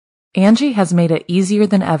Angie has made it easier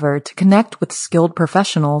than ever to connect with skilled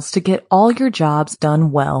professionals to get all your jobs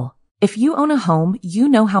done well. If you own a home, you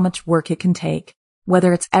know how much work it can take,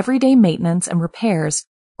 whether it's everyday maintenance and repairs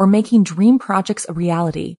or making dream projects a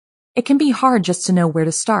reality. It can be hard just to know where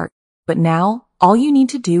to start, but now all you need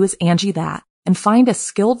to do is Angie that and find a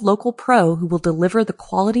skilled local pro who will deliver the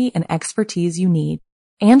quality and expertise you need.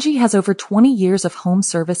 Angie has over 20 years of home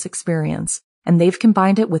service experience, and they've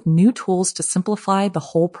combined it with new tools to simplify the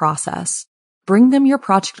whole process. Bring them your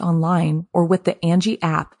project online or with the Angie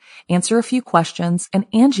app, answer a few questions, and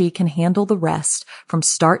Angie can handle the rest from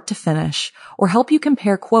start to finish, or help you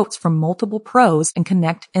compare quotes from multiple pros and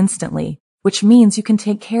connect instantly, which means you can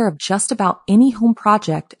take care of just about any home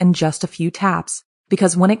project in just a few taps.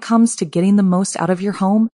 Because when it comes to getting the most out of your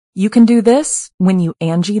home, you can do this when you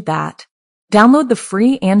Angie that. Download the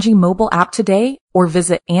free Angie mobile app today or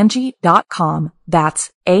visit Angie.com.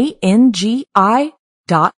 That's ANGI.com.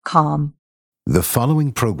 The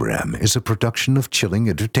following program is a production of Chilling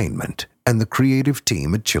Entertainment and the creative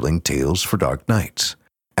team at Chilling Tales for Dark Nights,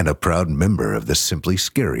 and a proud member of the Simply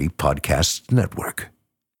Scary Podcasts Network.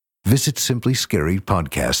 Visit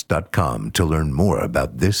simplyscarypodcast.com to learn more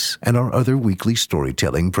about this and our other weekly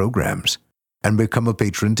storytelling programs, and become a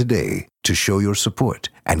patron today to show your support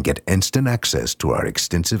and get instant access to our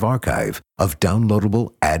extensive archive of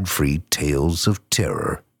downloadable ad-free tales of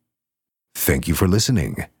terror. Thank you for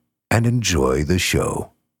listening and enjoy the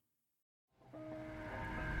show.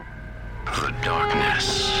 The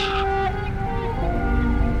darkness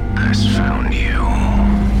has found you.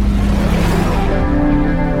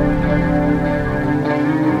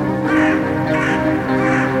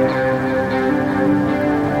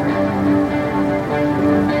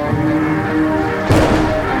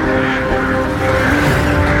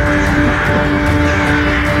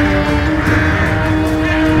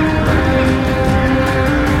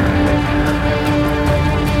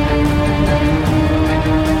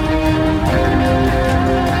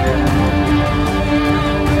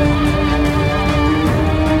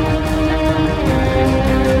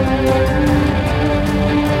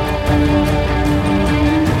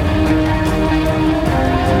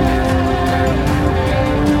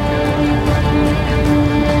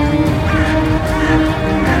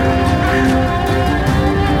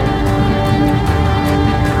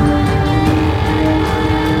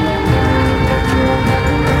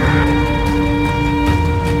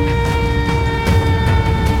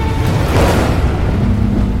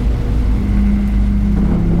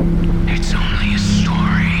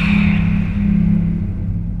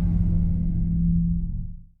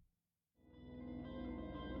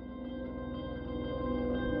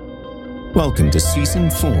 Welcome to Season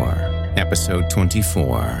 4, Episode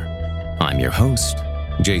 24. I'm your host,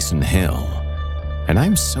 Jason Hill, and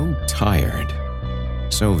I'm so tired.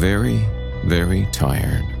 So very, very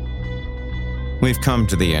tired. We've come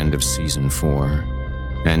to the end of Season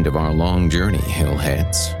 4, end of our long journey,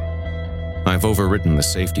 Hillheads. I've overridden the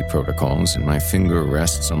safety protocols and my finger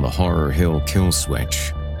rests on the Horror Hill kill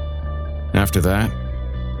switch. After that,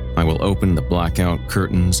 I will open the blackout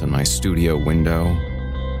curtains on my studio window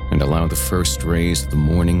and allow the first rays of the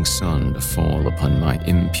morning sun to fall upon my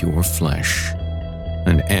impure flesh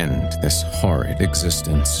and end this horrid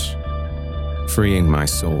existence, freeing my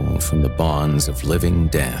soul from the bonds of living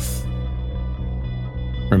death.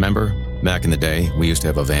 Remember, back in the day, we used to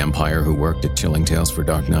have a vampire who worked at Chilling Tales for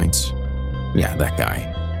Dark Nights? Yeah, that guy.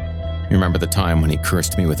 You remember the time when he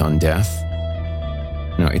cursed me with undeath?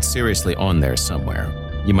 No, it's seriously on there somewhere.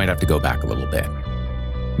 You might have to go back a little bit.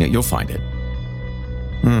 Yeah, you'll find it.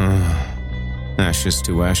 Ashes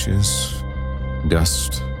to ashes,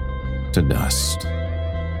 dust to dust.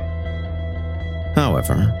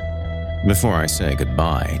 However, before I say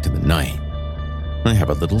goodbye to the night, I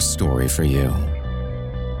have a little story for you.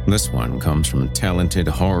 This one comes from talented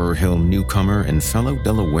Horror Hill newcomer and fellow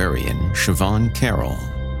Delawarean Siobhan Carroll.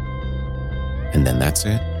 And then that's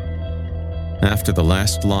it. After the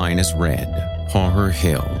last line is read, Horror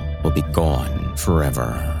Hill will be gone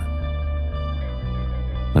forever.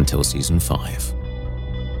 Until Season 5.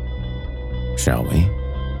 Shall we?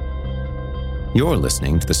 You're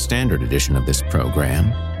listening to the standard edition of this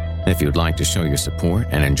program. If you'd like to show your support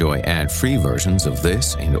and enjoy ad-free versions of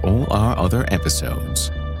this and all our other episodes,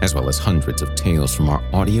 as well as hundreds of tales from our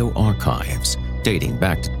audio archives dating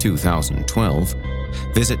back to 2012,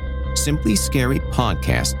 visit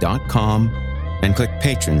simplyscarypodcast.com and click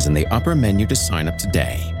Patrons in the upper menu to sign up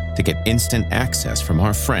today to get instant access from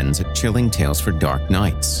our friends at Chilling Tales for Dark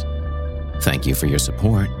Nights. Thank you for your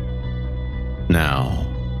support. Now,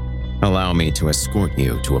 allow me to escort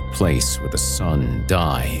you to a place where the sun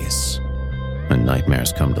dies and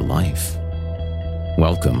nightmares come to life.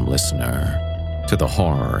 Welcome, listener, to the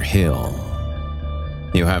Horror Hill.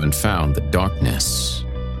 You haven't found the darkness.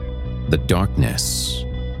 The darkness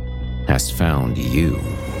has found you.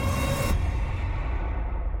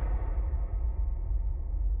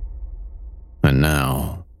 And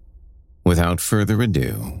now, without further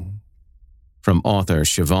ado, from author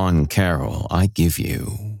Siobhan Carroll, I give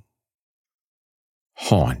you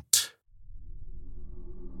Haunt.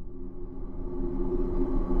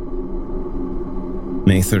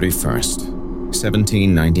 May 31st,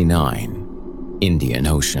 1799, Indian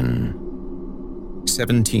Ocean.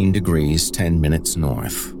 17 degrees 10 minutes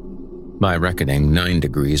north, by reckoning 9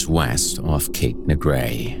 degrees west off Cape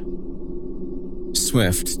Negre.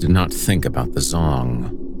 Swift did not think about the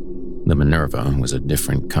Zong. The Minerva was a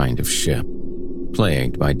different kind of ship,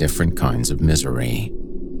 plagued by different kinds of misery.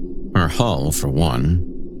 Her hull, for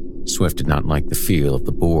one. Swift did not like the feel of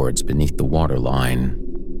the boards beneath the waterline.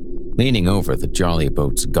 Leaning over the jolly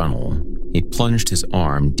boat's gunwale, he plunged his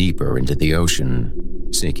arm deeper into the ocean,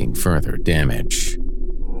 seeking further damage.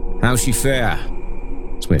 "How's she fare?"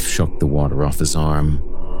 Swift shook the water off his arm.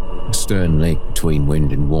 "A stern lake between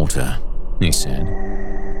wind and water," he said.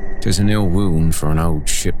 "'Tis an ill wound for an old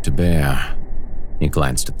ship to bear." He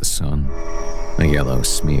glanced at the sun, a yellow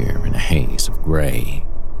smear in a haze of grey.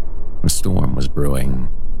 A storm was brewing.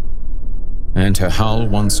 "And her hull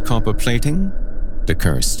wants copper plating?"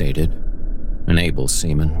 DeCurr stated, an able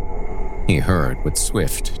seaman. He heard what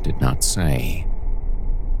Swift did not say.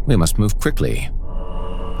 "We must move quickly.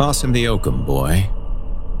 Pass him the oakum, boy."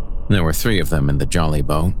 There were 3 of them in the jolly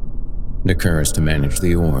boat. DeCurr's to manage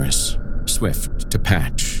the oars, Swift to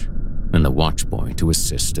patch, and the watchboy to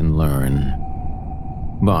assist and learn.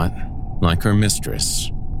 But, like her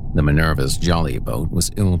mistress, the Minerva's jolly boat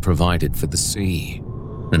was ill-provided for the sea,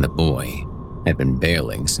 and the boy had been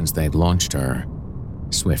bailing since they'd launched her.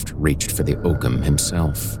 Swift reached for the oakum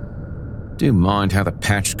himself. "Do you mind how the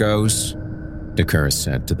patch goes?" DeCurr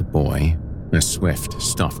said to the boy, as Swift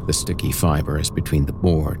stuffed the sticky fibers between the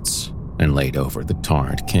boards and laid over the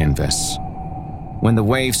tarred canvas. "When the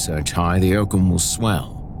waves surge high, the oakum will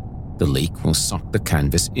swell. The leak will suck the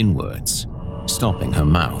canvas inwards, stopping her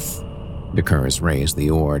mouth." DeCurrs raised the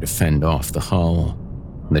oar to fend off the hull.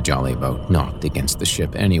 The jolly boat knocked against the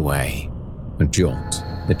ship anyway, a jolt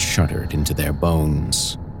that shuddered into their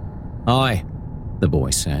bones. "Aye," the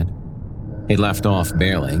boy said. He left off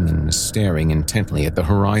bailing and was staring intently at the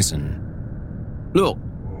horizon. "Look,"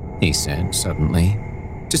 he said suddenly.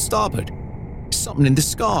 "To starboard. There's something in the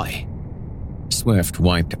sky." Swift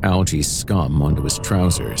wiped algae scum onto his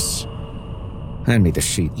trousers. "Hand me the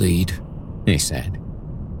sheet lead," he said.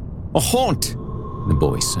 "A haunt," the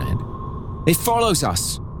boy said. "It follows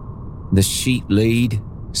us." "The sheet lead,"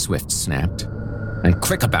 Swift snapped. "And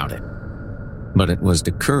quick about it." But it was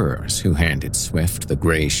DeCurrs who handed Swift the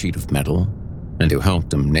gray sheet of metal and who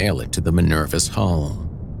helped him nail it to the Minerva's hull.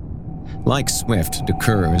 Like Swift,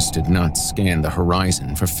 DeCurrs did not scan the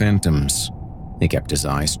horizon for phantoms. He kept his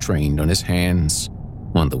eyes trained on his hands,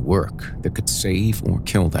 on the work that could save or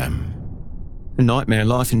kill them. "A nightmare,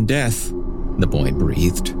 life and death," the boy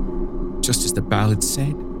breathed, just as the ballad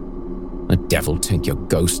said. "The devil take your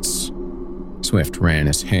ghosts." Swift ran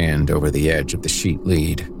his hand over the edge of the sheet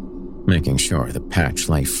lead, making sure the patch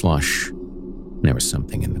lay flush. There was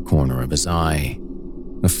something in the corner of his eye,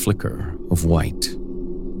 a flicker of white.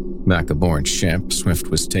 Back aboard ship,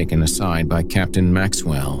 Swift was taken aside by Captain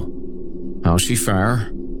Maxwell. "How's she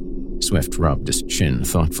fare?" Swift rubbed his chin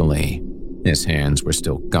thoughtfully. His hands were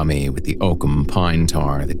still gummy with the oakum pine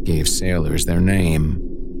tar that gave sailors their name.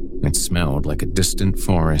 It smelled like a distant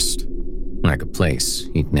forest, like a place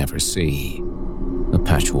he'd never see. "The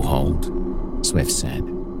patch will hold," Swift said.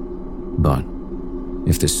 "But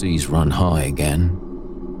if the seas run high again..."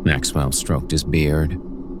 Maxwell stroked his beard.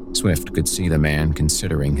 Swift could see the man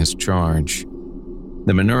considering his charge.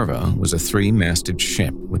 The Minerva was a 3-masted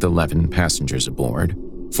ship with 11 passengers aboard,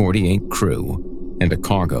 48 crew, and a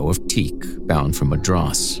cargo of teak bound for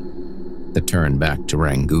Madras. The turn back to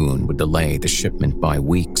Rangoon would delay the shipment by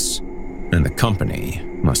weeks, and the company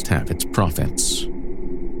must have its profits.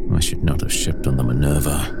 "I should not have shipped on the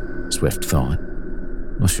Minerva," Swift thought.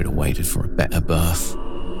 "I should have waited for a better berth."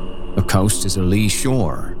 "The coast is a lee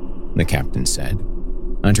shore," the captain said,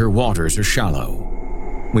 "and her waters are shallow.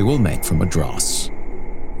 We will make for Madras."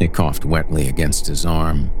 He coughed wetly against his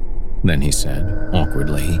arm. Then he said,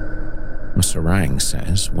 awkwardly, "The Sarang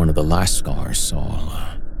says one of the Lascars saw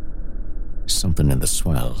something in the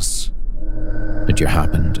swells. Did you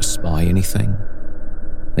happen to spy anything?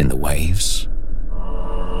 In the waves?"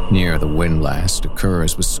 Near the windlass,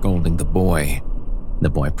 DeCurrs was scolding the boy. the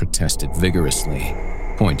boy protested vigorously,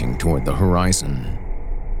 pointing toward the horizon.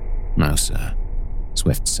 "No, sir,"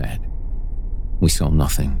 Swift said. "We saw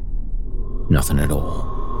nothing. Nothing at all."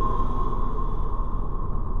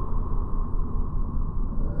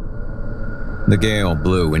 The gale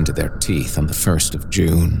blew into their teeth on the 1st of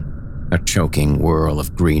June, a choking whirl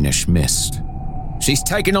of greenish mist. "She's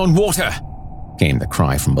taking on water!" came the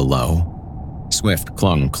cry from below. Swift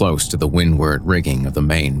clung close to the windward rigging of the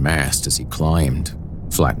main mast as he climbed,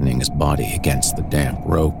 flattening his body against the damp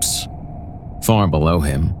ropes. Far below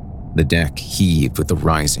him, the deck heaved with the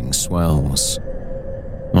rising swells.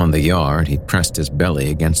 On the yard, he pressed his belly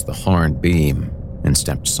against the hard beam and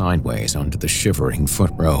stepped sideways onto the shivering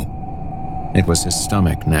foot rope. It was his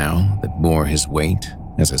stomach now that bore his weight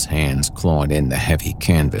as his hands clawed in the heavy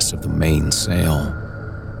canvas of the mainsail.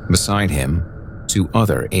 Beside him, 2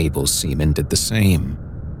 other able seamen did the same,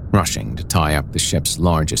 rushing to tie up the ship's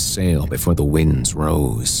largest sail before the winds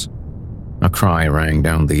rose. A cry rang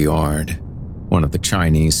down the yard. One of the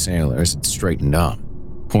Chinese sailors had straightened up,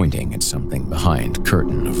 pointing at something behind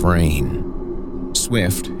curtain of rain.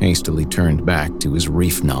 Swift hastily turned back to his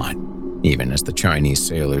reef knot, even as the Chinese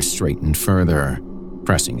sailor straightened further,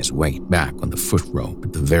 pressing his weight back on the foot rope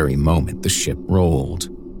at the very moment the ship rolled.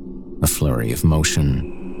 A flurry of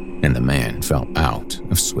motion, and the man fell out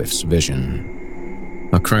of Swift's vision.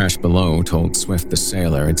 A crash below told Swift the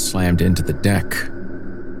sailor had slammed into the deck.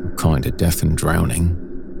 "A kind of death and drowning,"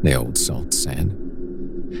 the old salt said.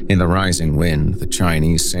 In the rising wind, the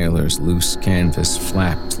Chinese sailor's loose canvas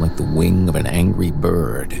flapped like the wing of an angry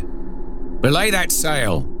bird. "Belay that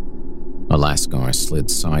sail!" A Lascar slid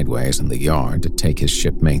sideways in the yard to take his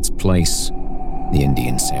shipmate's place. The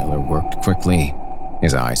Indian sailor worked quickly,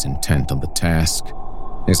 his eyes intent on the task.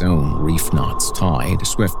 His own reef knots tied,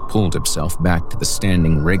 Swift pulled himself back to the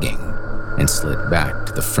standing rigging and slid back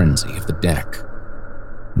to the frenzy of the deck.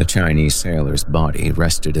 The Chinese sailor's body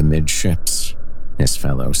rested amidships. His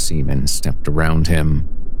fellow seamen stepped around him,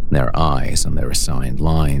 their eyes on their assigned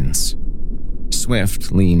lines.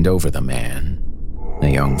 Swift leaned over the man, a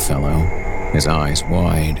young fellow, his eyes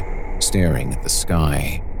wide, staring at the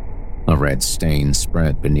sky. A red stain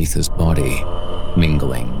spread beneath his body,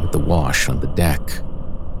 mingling with the wash on the deck.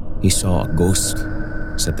 "He saw a ghost,"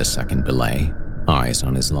 said the second belay, eyes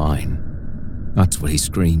on his line. "That's what he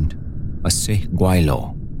screamed. I see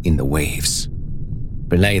Guaylo in the waves."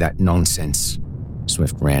 "Belay that nonsense."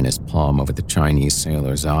 Swift ran his palm over the Chinese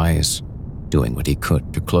sailor's eyes, doing what he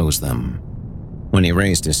could to close them. When he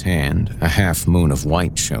raised his hand, a half moon of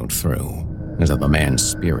white showed through, as though the man's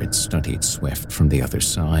spirit studied Swift from the other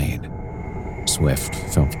side. Swift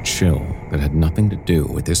felt a chill that had nothing to do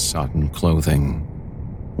with his sodden clothing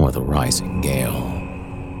or the rising gale.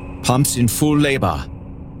 "Pumps in full labor,"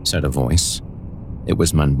 said a voice. It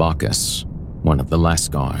was Manbacus, one of the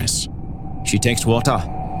Lascars. "She takes water."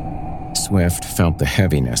 Swift felt the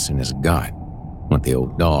heaviness in his gut, what the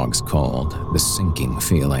old dogs called the sinking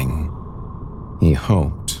feeling. He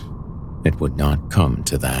hoped it would not come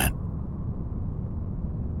to that.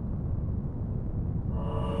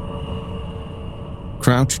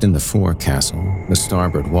 Crouched in the forecastle, the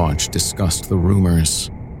starboard watch discussed the rumors.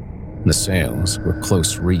 The sails were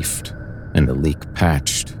close reefed and the leak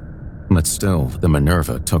patched, but still the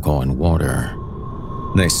Minerva took on water.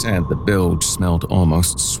 They said the bilge smelled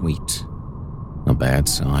almost sweet, a bad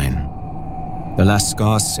sign. "The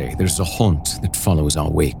Lascars say there's a haunt that follows our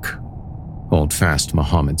wake," Holdfast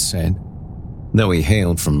Muhammad said. Though he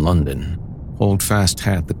hailed from London, Holdfast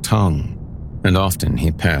had the tongue, and often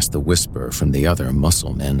he passed the whisper from the other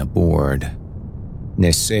Musclemen aboard.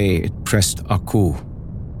 "They say it pressed Aku."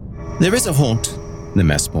 "There is a haunt," the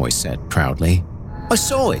mess boy said proudly. "I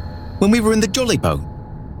saw it when we were in the jolly boat."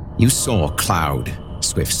 "You saw a cloud,"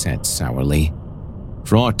 Swift said sourly.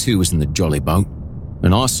 "For I too was in the jolly boat,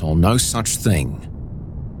 and I saw no such thing."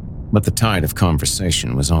 But the tide of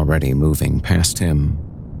conversation was already moving past him.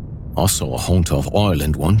 "I saw a haunt off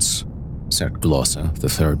Ireland once," said Glosser, the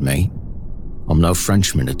third mate. "I'm no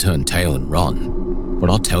Frenchman to turn tail and run, but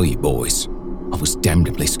I'll tell you boys, I was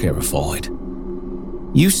damnably scarified."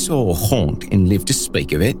 "You saw a haunt and lived to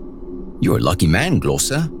speak of it? You're a lucky man,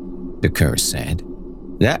 Glosser," the curse said.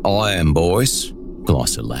 "That I am, boys,"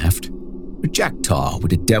 Glosser laughed. "A jacktar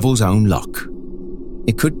with the devil's own luck."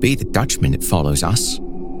 "It could be the Dutchman that follows us,"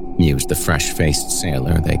 mused the fresh-faced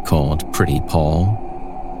sailor they called Pretty Paul.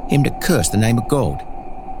 "Him that cursed the name of God.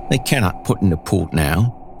 They cannot put into port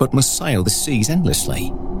now, but must sail the seas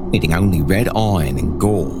endlessly, eating only red iron and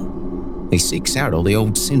gore. He seeks out all the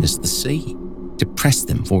old sinners of the sea, to press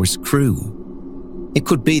them for his crew." "It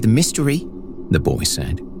could be the Mystery," the boy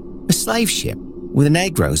said. "A slave ship, where the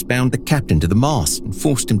Negroes bound the captain to the mast and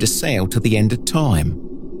forced him to sail till the end of time.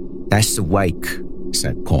 That's the wake,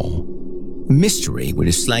 said Paul. A mystery where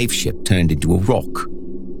the slave ship turned into a rock.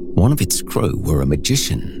 One of its crew were a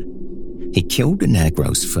magician. He killed the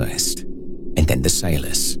Negroes first, and then the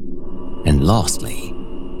sailors. And lastly,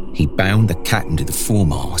 he bound the captain to the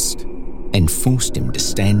foremast and forced him to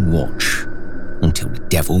stand watch until the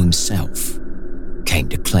devil himself came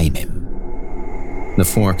to claim him. The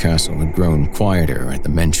forecastle had grown quieter at the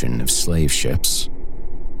mention of slave ships.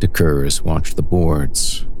 The Curs watched the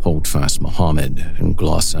boards, Holdfast Mohammed and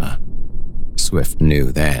Glossa. Swift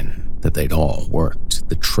knew then that they'd all worked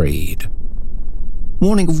the trade.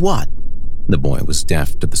 Warning of what? The boy was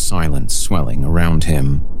deaf to the silence swelling around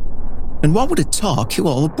him. And what would it talk you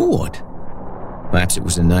all aboard? Perhaps it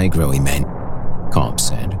was a Negro he meant, Cobb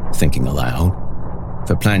said, thinking aloud.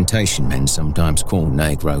 For plantation men sometimes call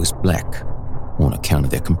Negroes black, on account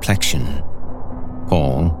of their complexion.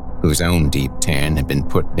 Paul, whose own deep tan had been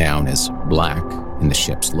put down as black in the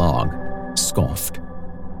ship's log, scoffed.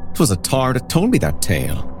 "'Twas a tar that told me that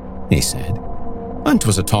tale," he said. "And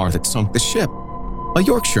 'twas a tar that sunk the ship, a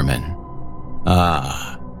Yorkshireman."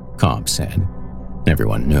 "Ah," Cobb said.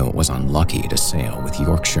 Everyone knew it was unlucky to sail with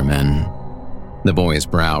Yorkshiremen. The boy's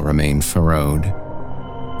brow remained furrowed.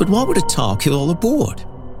 "But what would a tar kill all aboard?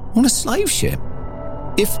 On a slave ship?"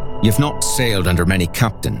 "If you've not sailed under many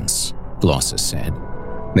captains," Glossa said.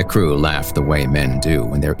 The crew laughed the way men do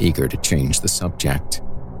when they're eager to change the subject.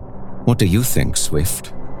 "What do you think,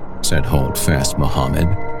 Swift?" said Holdfast Mohammed.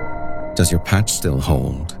 "Does your patch still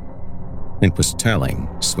hold?" It was telling,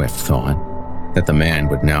 Swift thought, that the man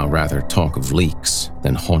would now rather talk of leaks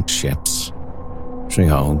than haunt ships. "She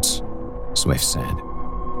holds," Swift said.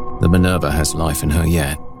 "The Minerva has life in her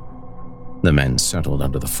yet." The men settled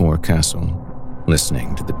under the forecastle,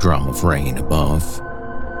 listening to the drum of rain above.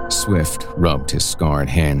 Swift rubbed his scarred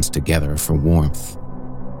hands together for warmth.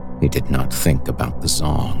 He did not think about the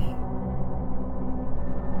song.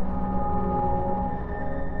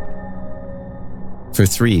 For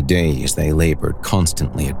 3 days they labored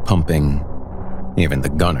constantly at pumping. Even the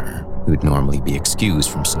gunner, who'd normally be excused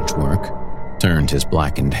from such work, turned his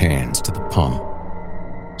blackened hands to the pump.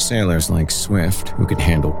 Sailors like Swift, who could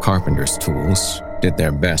handle carpenter's tools, did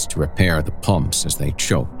their best to repair the pumps as they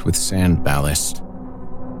choked with sand ballast.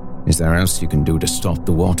 "Is there else you can do to stop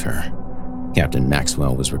the water?" Captain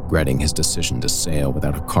Maxwell was regretting his decision to sail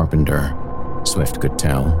without a carpenter. Swift could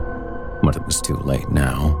tell, but it was too late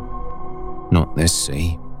now. "Not this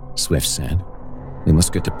sea," Swift said. "We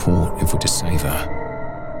must get to port if we're to save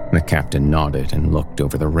her." The captain nodded and looked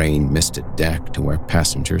over the rain-misted deck to where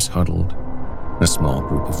passengers huddled. A small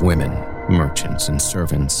group of women, merchants and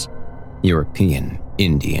servants, European,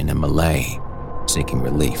 Indian, and Malay, seeking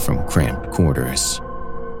relief from cramped quarters.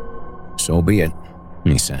 "So be it,"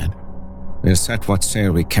 he said. "We'll set what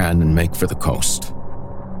sail we can and make for the coast."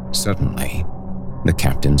 Suddenly, the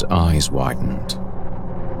captain's eyes widened.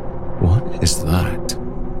 "What is that?"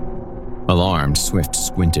 Alarmed, Swift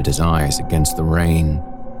squinted his eyes against the rain.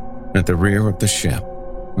 At the rear of the ship,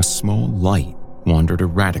 a small light wandered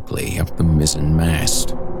erratically up the mizzen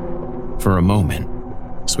mast. For a moment,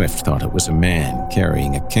 Swift thought it was a man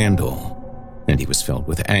carrying a candle, and he was filled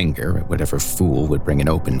with anger at whatever fool would bring an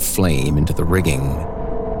open flame into the rigging.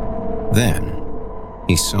 Then,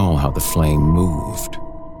 he saw how the flame moved,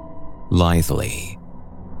 lithely,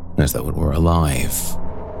 as though it were alive.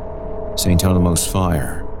 "St. Elmo's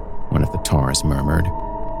fire," one of the tars murmured.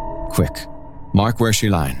 "Quick, mark where she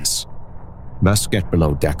lands." "Best get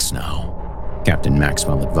below decks now," Captain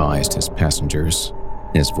Maxwell advised his passengers,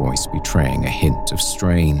 his voice betraying a hint of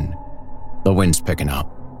strain. "The wind's picking up."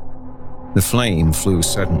 The flame flew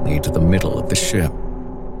suddenly to the middle of the ship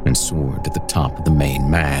and soared to the top of the main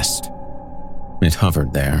mast. It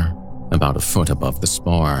hovered there, about a foot above the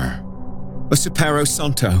spar. "A Supero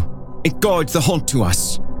Santo! It guides the hunt to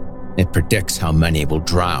us!" "It predicts how many will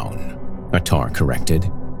drown," a tar corrected.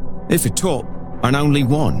 "If it took, and only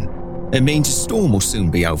one, it means a storm will soon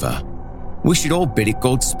be over. We should all bid it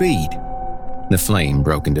Godspeed." The flame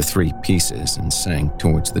broke into 3 pieces and sank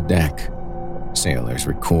towards the deck. Sailors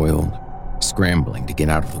recoiled, scrambling to get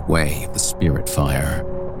out of the way of the spirit fire.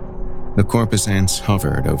 The corpusants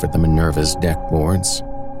hovered over the Minerva's deck boards,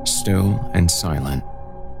 still and silent.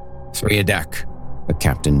 "3 a deck," the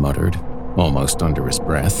captain muttered, almost under his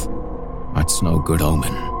breath. "That's no good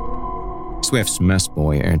omen." Swift's mess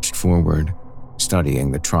boy edged forward,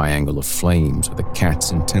 studying the triangle of flames with a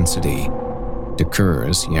cat's intensity. De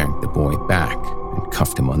Kers yanked the boy back and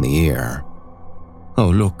cuffed him on the ear. "Oh,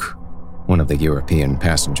 look," one of the European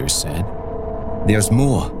passengers said. "There's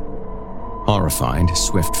more." Horrified,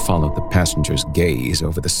 Swift followed the passenger's gaze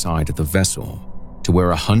over the side of the vessel to where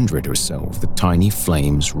 100 or so of the tiny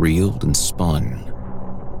flames reeled and spun.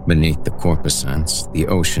 Beneath the corpuscants, the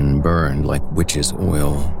ocean burned like witch's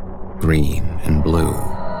oil, green and blue.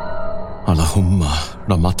 Allahumma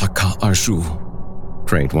ramataka arju,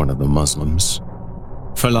 prayed one of the Muslims.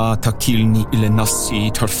 Fala takilni ila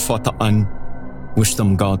nafsi tarfata'an. Wish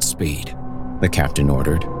them Godspeed, the captain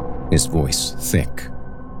ordered, his voice thick.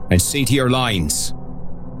 And see to your lines.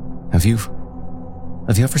 Have you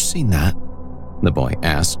ever seen that? The boy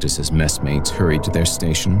asked as his messmates hurried to their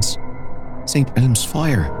stations. St. Elm's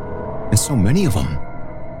fire, and so many of them.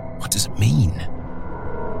 What does it mean?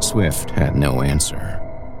 Swift had no answer.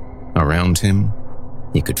 Around him,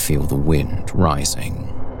 he could feel the wind rising.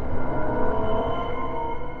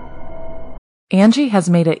 Angie has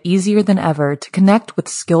made it easier than ever to connect with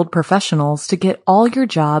skilled professionals to get all your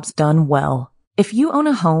jobs done well. If you own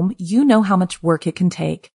a home, you know how much work it can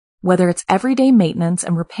take, whether it's everyday maintenance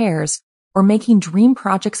and repairs or making dream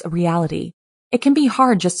projects a reality. It can be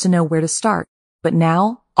hard just to know where to start, but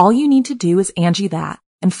now all you need to do is Angie that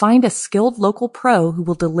and find a skilled local pro who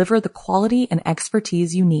will deliver the quality and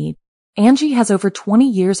expertise you need. Angie has over 20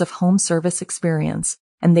 years of home service experience,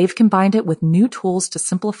 and they've combined it with new tools to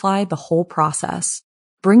simplify the whole process.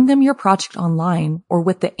 Bring them your project online or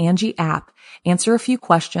with the Angie app, answer a few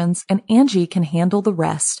questions, and Angie can handle the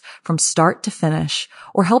rest from start to finish,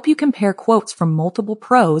 or help you compare quotes from multiple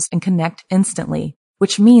pros and connect instantly,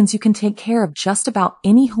 which means you can take care of just about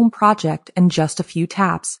any home project in just a few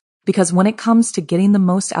taps. Because when it comes to getting the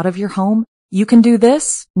most out of your home, you can do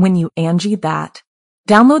this when you Angie that.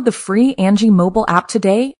 Download the free Angie mobile app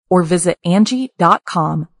today or visit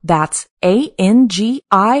Angie.com. That's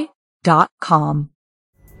ANGI.com.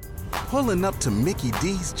 Pulling up to Mickey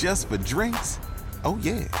D's just for drinks? Oh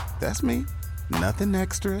yeah, that's me. Nothing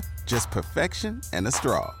extra, just perfection and a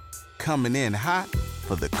straw. Coming in hot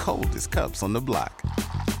for the coldest cups on the block.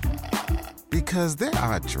 Because there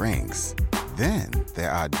are drinks. Then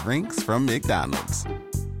there are drinks from McDonald's.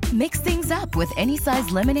 Mix things up with any size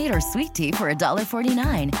lemonade or sweet tea for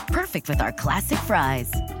 $1.49. Perfect with our classic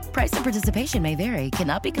fries. Price and participation may vary.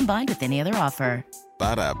 Cannot be combined with any other offer.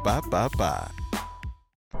 Ba-da-ba-ba-ba.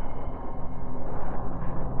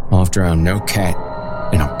 I've drowned no cat,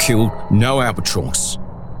 and I've killed no albatross,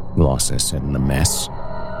 Glosser said in the mess.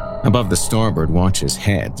 Above the starboard watch's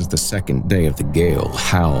heads, the second day of the gale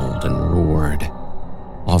howled and roared.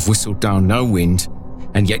 I've whistled down no wind,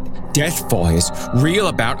 and yet death fires reel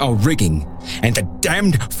about our rigging, and the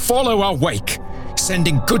damned follow our wake,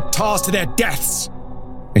 sending good tars to their deaths.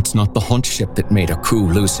 It's not the hunt ship that made a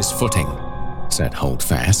crew lose his footing, said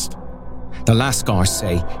Holdfast. The Lascars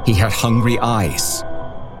say he had hungry eyes.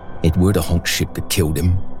 It were the hunt ship that killed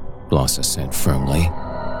him, Glosser said firmly,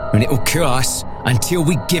 and it'll kill us until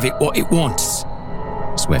we give it what it wants.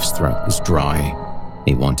 Swift's throat was dry.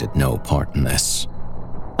 He wanted no part in this.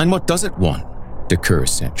 And what does it want? DeCur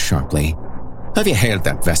said sharply. Have you hailed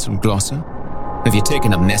that vessel, Glosser? Have you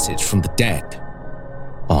taken a message from the dead?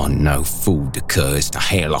 Oh, no fool DeCur is to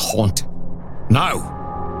hail a haunt. No,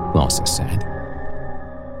 Glosser said.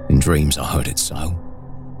 In dreams I heard it so.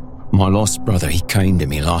 My lost brother, he came to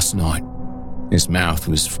me last night. His mouth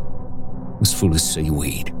was full of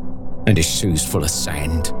seaweed, and his shoes full of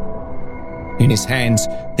sand. In his hands,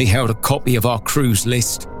 he held a copy of our crew's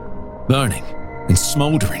list, burning and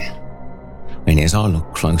smouldering. And as I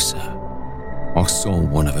looked closer, I saw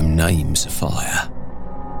one of them names afire.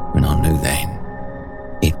 And I knew then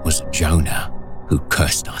it was Jonah who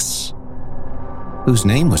cursed us. Whose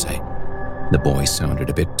name was it? The boy sounded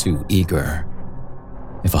a bit too eager.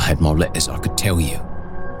 If I had more letters, I could tell you,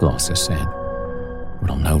 Glosser said.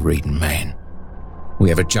 But I'm no reading man. We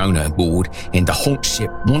have a Jonah aboard, and the haunt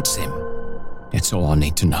ship wants him. That's all I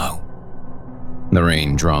need to know. The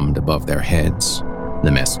rain drummed above their heads.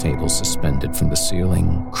 The mess table suspended from the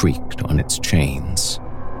ceiling creaked on its chains.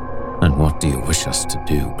 And what do you wish us to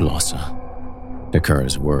do, Glosser?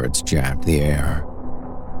 DeCur's words jabbed the air.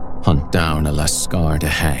 Hunt down a Lascar to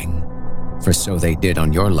hang, for so they did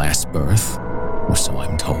on your last berth, or so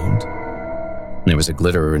I'm told. There was a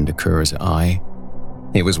glitter in DeCur's eye.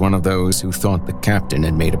 He was one of those who thought the captain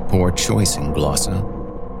had made a poor choice in Glosser,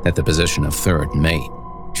 that the position of third mate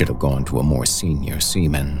should have gone to a more senior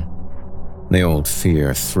seaman. The old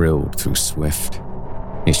fear thrilled through Swift.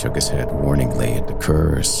 He shook his head warningly at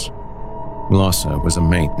DeCur's. Glosser was a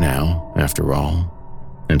mate now, after all,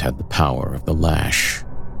 and had the power of the lash.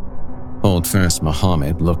 Holdfast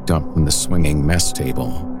Mohammed looked up from the swinging mess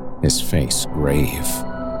table, his face grave.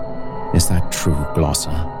 Is that true,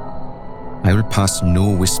 Glosser? I will pass no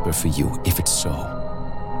whisper for you if it's so.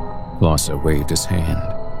 Glosser waved his hand.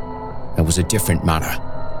 "It was a different matter,"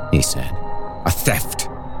 he said. "A theft.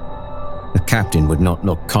 The captain would not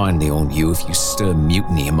look kindly on you if you stir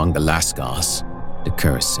mutiny among the Lascars,"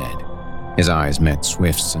 DeCurs said. His eyes met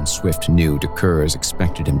Swift's, and Swift knew DeCurs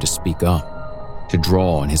expected him to speak up, to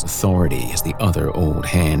draw on his authority as the other old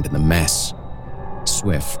hand in the mess.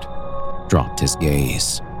 Swift dropped his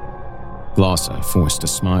gaze. Glosser forced a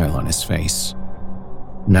smile on his face.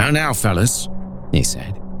 Now, fellas," he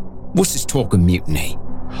said. "What's this talk of mutiny?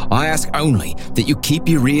 I ask only that you keep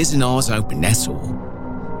your ears and eyes open, that's all.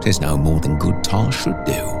 'Tis no more than good tar should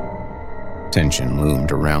do." Tension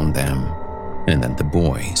loomed around them, and then the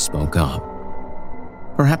boy spoke up.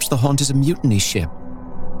 "Perhaps the Hunt is a mutiny ship,"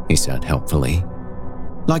 he said helpfully.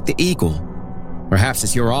 "Like the Eagle." "Perhaps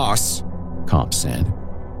it's your arse," Cobb said.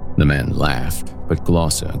 The men laughed, but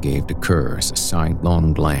Glosser gave DeCurs a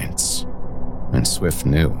sidelong glance, and Swift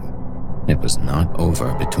knew it was not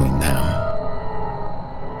over between them.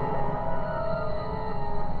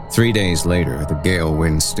 3 days later, the gale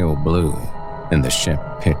wind still blew, and the ship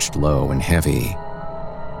pitched low and heavy.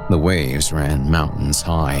 The waves ran mountains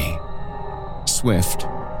high. Swift,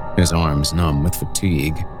 his arms numb with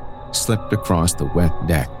fatigue, slipped across the wet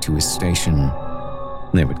deck to his station.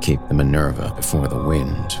 They would keep the Minerva before the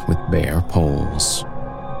wind with bare poles.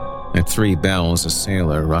 At 3 bells, a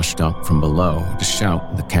sailor rushed up from below to shout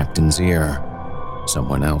in the captain's ear.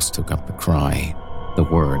 Someone else took up the cry, the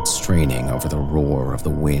words straining over the roar of the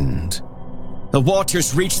wind. "The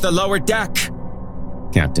water's reached the lower deck!"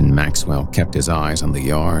 Captain Maxwell kept his eyes on the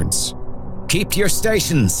yards. "Keep to your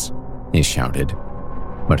stations!" he shouted,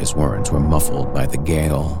 but his words were muffled by the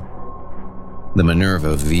gale. The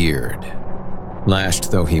Minerva veered.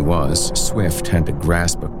 Lashed though he was, Swift had to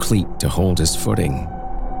grasp a cleat to hold his footing.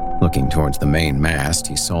 Looking towards the main mast,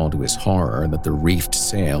 he saw to his horror that the reefed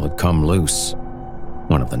sail had come loose.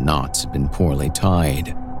 One of the knots had been poorly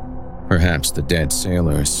tied. Perhaps the dead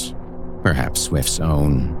sailor's, perhaps Swift's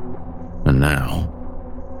own. And now,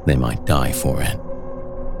 they might die for it.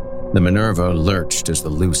 The Minerva lurched as the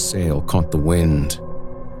loose sail caught the wind.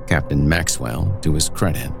 Captain Maxwell, to his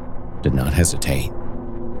credit, did not hesitate.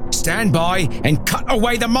 "Stand by and cut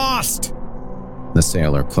away the mast!" The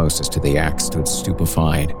sailor closest to the axe stood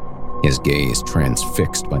stupefied, his gaze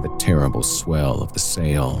transfixed by the terrible swell of the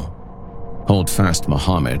sail. Holdfast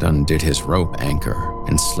Muhammad undid his rope anchor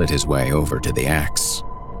and slid his way over to the axe.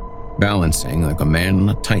 Balancing like a man on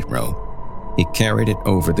a tightrope, he carried it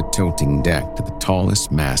over the tilting deck to the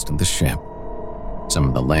tallest mast of the ship. Some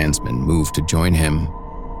of the landsmen moved to join him,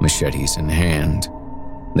 machetes in hand.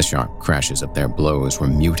 The sharp crashes of their blows were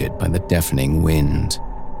muted by the deafening wind.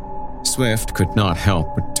 Swift could not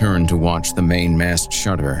help but turn to watch the mainmast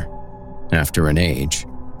shudder. After an age,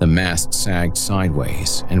 the mast sagged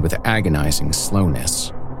sideways and with agonizing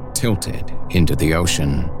slowness, tilted into the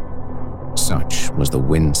ocean. Such was the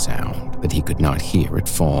wind sound that he could not hear it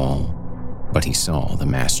fall, but he saw the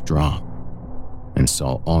mast drop, and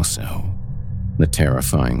saw also the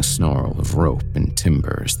terrifying snarl of rope and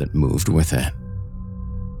timbers that moved with it.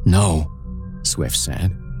 "No," Swift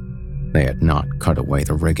said. They had not cut away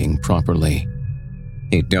the rigging properly.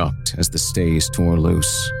 He ducked as the stays tore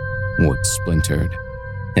loose. Wood splintered.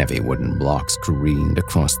 Heavy wooden blocks careened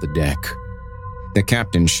across the deck. The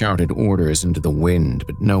captain shouted orders into the wind,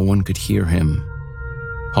 but no one could hear him.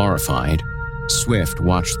 Horrified, Swift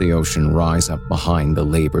watched the ocean rise up behind the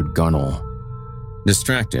labored gunwale.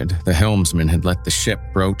 Distracted, the helmsman had let the ship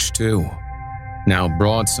broach to. Now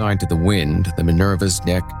broadside to the wind, the Minerva's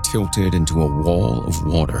deck tilted into a wall of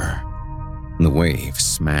water. The waves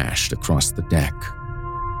smashed across the deck.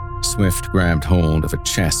 Swift grabbed hold of a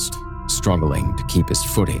chest, struggling to keep his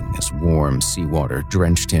footing as warm seawater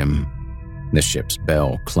drenched him. The ship's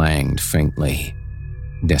bell clanged faintly,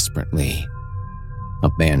 desperately.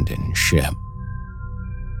 Abandoned ship.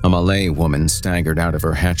 A Malay woman staggered out of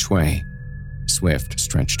her hatchway. Swift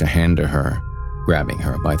stretched a hand to her, grabbing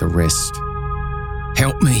her by the wrist.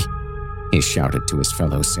 "Help me," he shouted to his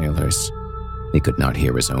fellow sailors. He could not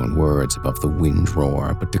hear his own words above the wind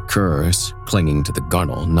roar, but DeCurs, clinging to the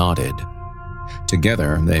gunwale, nodded.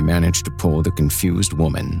 Together, they managed to pull the confused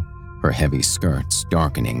woman, her heavy skirts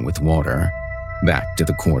darkening with water, back to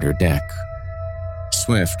the quarter deck.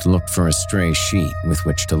 Swift looked for a stray sheet with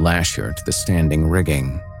which to lash her to the standing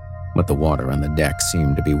rigging, but the water on the deck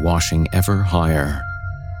seemed to be washing ever higher.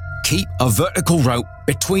 "Keep a vertical rope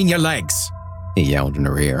between your legs," he yelled in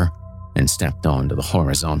her ear, and stepped onto the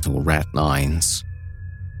horizontal rat lines.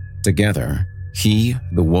 Together, he,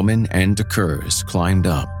 the woman, and DeCurs climbed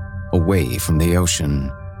up, away from the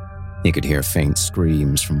ocean. He could hear faint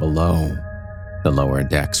screams from below. The lower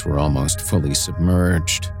decks were almost fully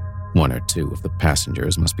submerged. One or two of the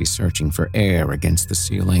passengers must be searching for air against the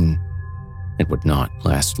ceiling. It would not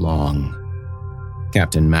last long.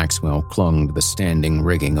 Captain Maxwell clung to the standing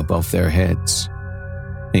rigging above their heads.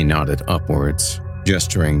 He nodded upwards,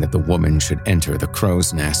 gesturing that the woman should enter the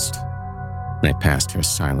crow's nest. They passed her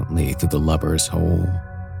silently through the lubber's hole,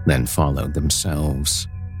 then followed themselves.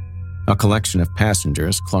 A collection of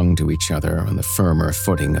passengers clung to each other on the firmer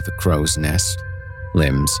footing of the crow's nest,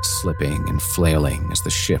 limbs slipping and flailing as the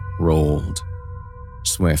ship rolled.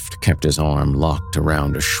 Swift kept his arm locked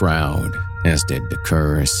around a shroud, as did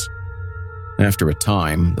Dekur's. After a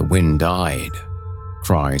time, the wind died.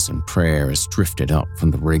 Cries and prayers drifted up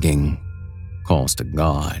from the rigging, calls to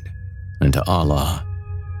God and to Allah.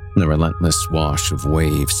 The relentless wash of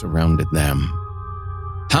waves surrounded them.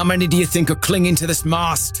 "How many do you think are clinging to this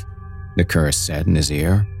mast?" Dekur said in his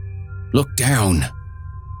ear. "Look down."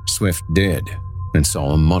 Swift did, and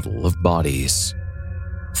saw a muddle of bodies.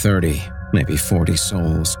 30, maybe 40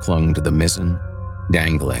 souls clung to the mizzen,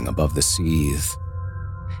 dangling above the seethe.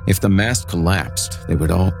 If the mast collapsed, they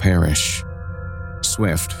would all perish.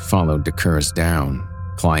 Swift followed Dekur's down,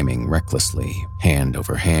 climbing recklessly, hand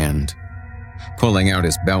over hand. Pulling out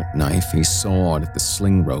his belt knife, he sawed at the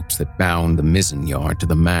sling ropes that bound the mizzen yard to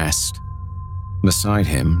the mast. Beside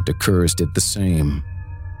him, Dekur's did the same.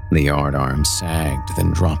 The yard arm sagged,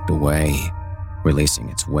 then dropped away, releasing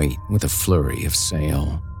its weight with a flurry of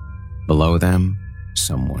sail. Below them,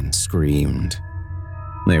 someone screamed.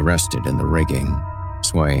 They rested in the rigging,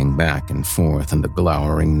 swaying back and forth in the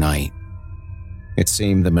glowering night. It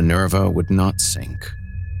seemed the Minerva would not sink.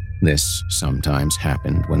 This sometimes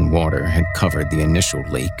happened when water had covered the initial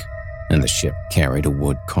leak and the ship carried a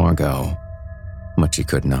wood cargo. But she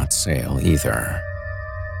could not sail either.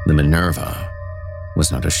 The Minerva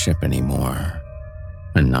was not a ship anymore,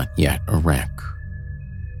 and not yet a wreck.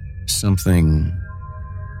 Something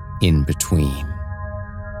in between.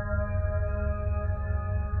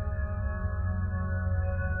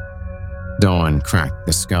 Dawn cracked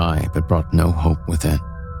the sky but brought no hope with it.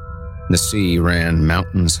 The sea ran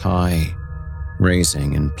mountains high,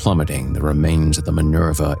 raising and plummeting the remains of the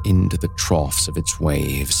Minerva into the troughs of its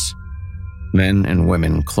waves. Men and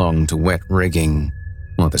women clung to wet rigging,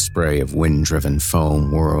 while the spray of wind-driven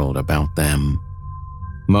foam whirled about them.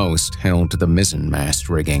 Most held to the mizzenmast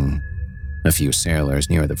rigging. A few sailors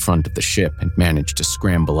near the front of the ship had managed to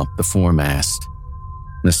scramble up the foremast.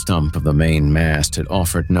 The stump of the main mast had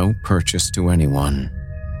offered no purchase to anyone.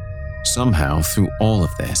 Somehow, through all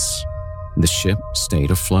of this, the ship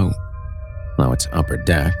stayed afloat, though its upper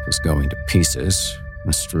deck was going to pieces,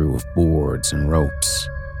 a strew of boards and ropes.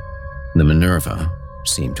 The Minerva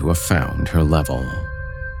seemed to have found her level.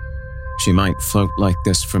 She might float like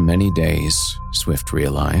this for many days, Swift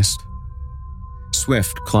realized.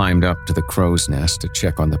 Swift climbed up to the crow's nest to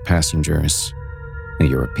check on the passengers. A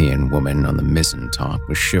European woman on the mizzen top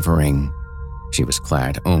was shivering. She was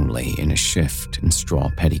clad only in a shift and straw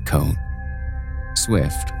petticoat.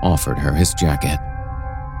 Swift offered her his jacket.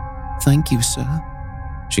 "Thank you, sir,"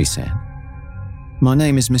 she said. "My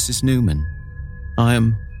name is Mrs. Newman. I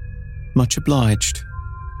am much obliged."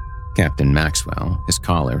 Captain Maxwell, his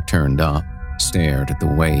collar turned up, stared at the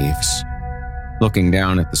waves. Looking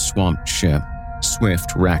down at the swamped ship,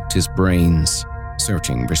 Swift racked his brains,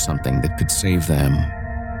 searching for something that could save them.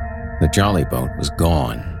 The jolly boat was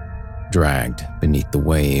gone, dragged beneath the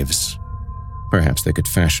waves. Perhaps they could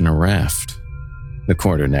fashion a raft. The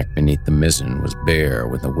quarterdeck beneath the mizzen was bare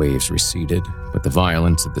when the waves receded, but the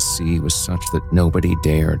violence of the sea was such that nobody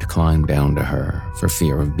dared climb down to her for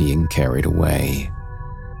fear of being carried away.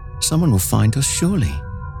 "Someone will find us, surely,"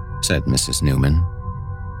 said Mrs. Newman.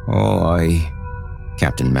 "Oh, aye,"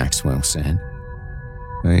 Captain Maxwell said.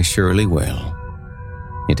 "They surely will."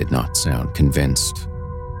 He did not sound convinced.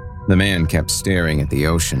 The man kept staring at the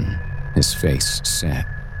ocean, his face set.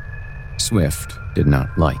 Swift did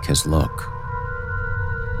not like his look.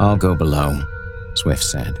 "I'll go below," Swift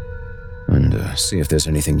said, "and see if there's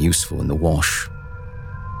anything useful in the wash."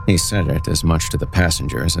 He said it as much to the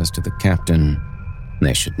passengers as to the captain.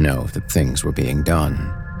 They should know that things were being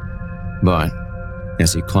done. But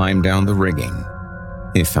as he climbed down the rigging,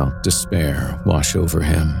 he felt despair wash over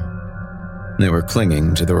him. They were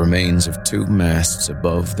clinging to the remains of 2 masts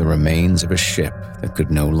above the remains of a ship that could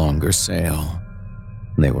no longer sail.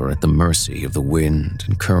 They were at the mercy of the wind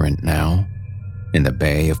and current now, in the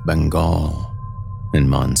Bay of Bengal, in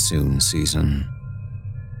monsoon season.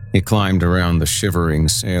 He climbed around the shivering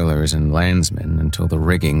sailors and landsmen until the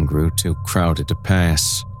rigging grew too crowded to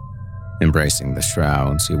pass. Embracing the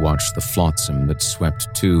shrouds, he watched the flotsam that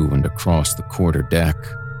swept to and across the quarter deck,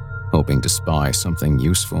 hoping to spy something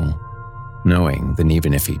useful. knowing that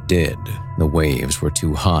even if he did, the waves were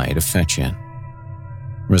too high to fetch it.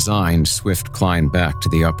 Resigned, Swift climbed back to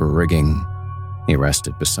the upper rigging. He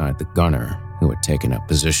rested beside the gunner, who had taken up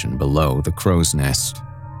position below the crow's nest.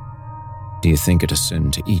 "Do you think it a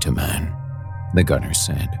sin to eat a man?" the gunner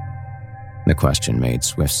said. The question made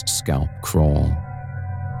Swift's scalp crawl.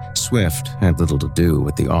 Swift had little to do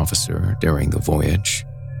with the officer during the voyage.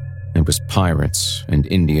 It was pirates and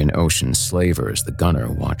Indian Ocean slavers the gunner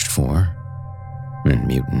watched for. And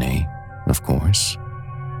mutiny, of course.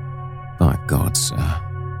 "By God, sir,"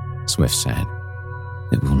 Swift said,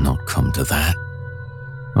 "it will not come to that."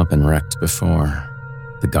 "I've been wrecked before,"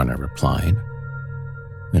 the gunner replied.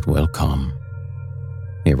 "It will come."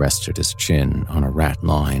 He rested his chin on a rat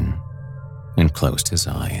line and closed his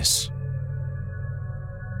eyes.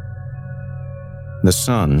 The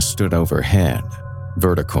sun stood overhead,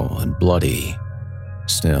 vertical and bloody.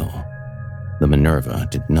 Still, the Minerva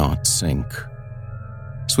did not sink.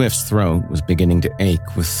 Swift's throat was beginning to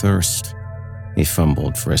ache with thirst. He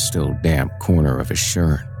fumbled for a still damp corner of his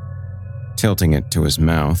shirt. Tilting it to his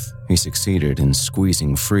mouth, he succeeded in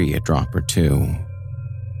squeezing free a drop or two.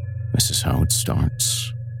 "This is how it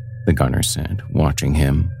starts," the gunner said, watching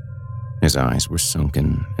him. His eyes were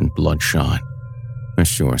sunken and bloodshot, a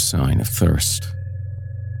sure sign of thirst.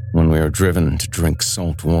 "When we are driven to drink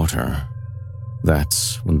salt water,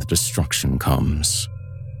 that's when the destruction comes."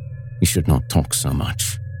 "You should not talk so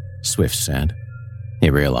much," Swift said. He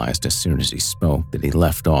realized as soon as he spoke that he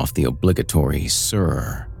left off the obligatory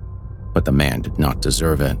 "sir," but the man did not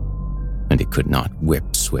deserve it, and he could not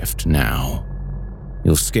whip Swift now.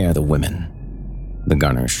 "You'll scare the women." The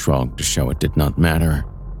gunner shrugged to show it did not matter,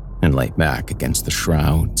 and lay back against the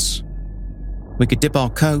shrouds. "We could dip our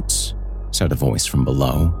coats," said a voice from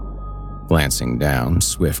below. Glancing down,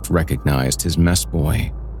 Swift recognized his mess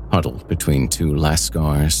boy, huddled between two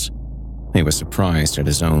lascars. He was surprised at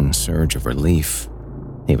his own surge of relief.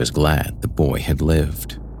 He was glad the boy had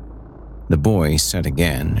lived. The boy said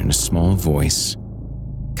again in a small voice,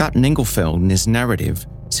 "Captain Inglefeld in his narrative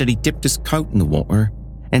said he dipped his coat in the water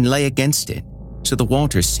and lay against it so the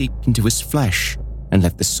water seeped into his flesh and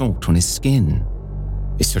left the salt on his skin.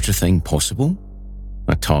 Is such a thing possible?"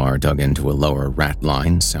 A tar dug into a lower rat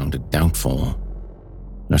line sounded doubtful.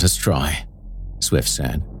 "Let us try," Swift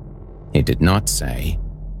said. He did not say,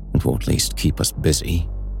 "It will at least keep us busy."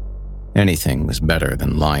 Anything was better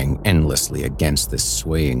than lying endlessly against this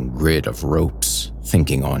swaying grid of ropes,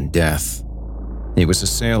 thinking on death. He was a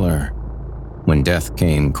sailor. When death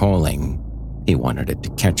came calling, he wanted it to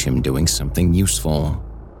catch him doing something useful.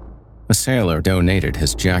 A sailor donated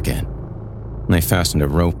his jacket. They fastened a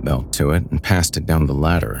rope belt to it and passed it down the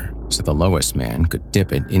ladder so the lowest man could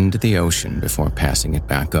dip it into the ocean before passing it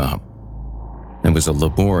back up. It was a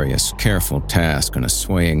laborious, careful task on a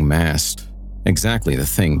swaying mast, exactly the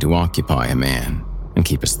thing to occupy a man and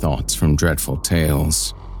keep his thoughts from dreadful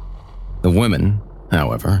tales. The women,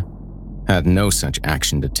 however, had no such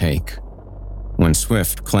action to take. When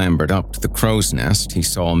Swift clambered up to the crow's nest, he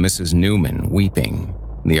saw Mrs. Newman weeping,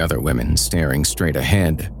 the other women staring straight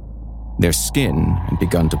ahead. Their skin had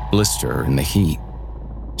begun to blister in the heat.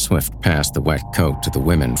 Swift passed the wet coat to the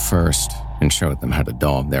women first and showed them how to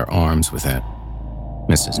daub their arms with it.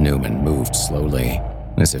 Mrs. Newman moved slowly,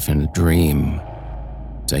 as if in a dream.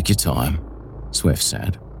 "Take your time," Swift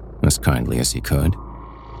said, as kindly as he could.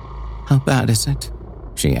 "How bad is it?"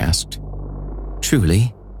 she asked.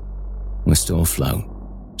 "Truly?" "We're still afloat,"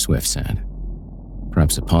 Swift said.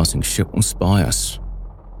 "Perhaps a passing ship will spy us."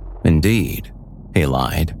 "Indeed," he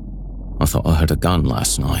lied. "I thought I heard a gun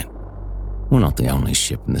last night. We're not the only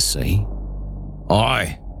ship in the sea."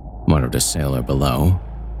 "Aye," muttered a sailor below.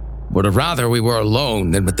 "Would have rather we were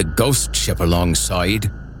alone than with the ghost ship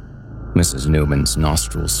alongside." Mrs. Newman's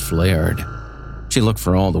nostrils flared. She looked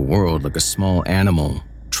for all the world like a small animal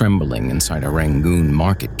trembling inside a Rangoon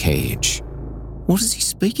market cage. "What is he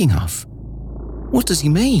speaking of? What does he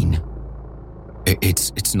mean?"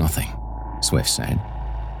 It's nothing," Swift said.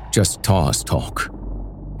 "Just Taw's talk."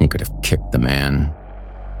 He could have kicked the man.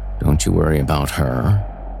 "Don't you worry about her,"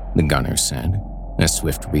 the gunner said, as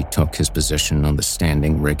Swift retook his position on the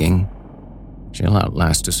standing rigging. "She'll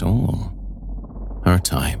outlast us all. Her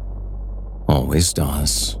type always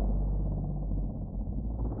does."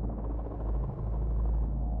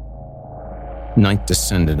 Night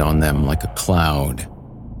descended on them like a cloud.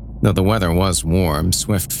 Though the weather was warm,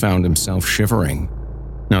 Swift found himself shivering.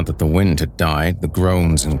 Now that the wind had died, the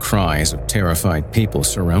groans and cries of terrified people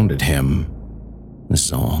surrounded him. The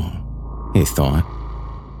song, he thought,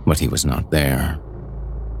 but he was not there.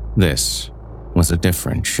 This was a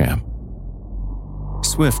different ship.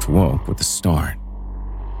 Swift woke with a start.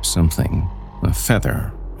 Something, a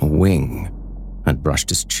feather, a wing, had brushed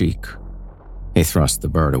his cheek. He thrust the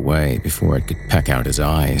bird away before it could peck out his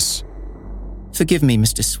eyes. "Forgive me,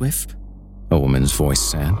 Mr. Swift," a woman's voice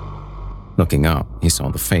said. Looking up, he saw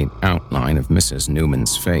the faint outline of Mrs.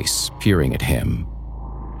 Newman's face peering at him.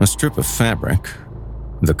 A strip of fabric,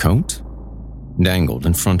 the coat, dangled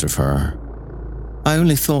in front of her. "I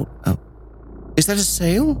only thought, is that a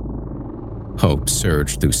sail?" Hope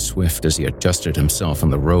surged through Swift as he adjusted himself on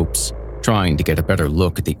the ropes, trying to get a better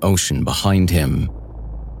look at the ocean behind him.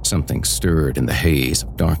 Something stirred in the haze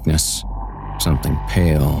of darkness, something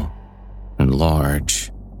pale and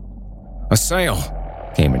large. "A sail!"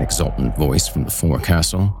 came an exultant voice from the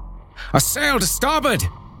forecastle. "A sail to starboard!"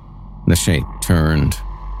 The shape turned.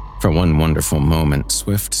 For one wonderful moment,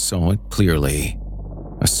 Swift saw it clearly.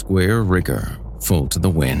 A square rigger full to the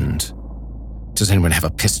wind. "Does anyone have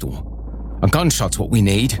a pistol? A gunshot's what we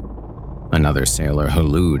need." Another sailor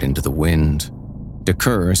hallooed into the wind.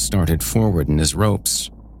 DeCurr started forward in his ropes.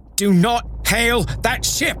 "Do not hail that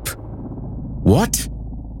ship!" "What?"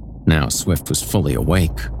 Now Swift was fully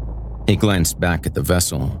awake. He glanced back at the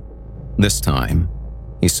vessel. This time,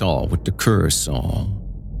 he saw what DeCurr saw.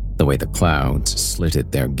 The way the clouds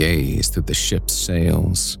slitted their gaze through the ship's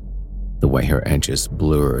sails. The way her edges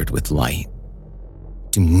blurred with light.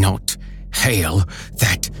 "Do not hail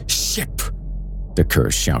that ship!"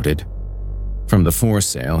 DeCurr shouted. From the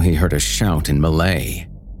foresail, he heard a shout in Malay.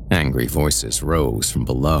 Angry voices rose from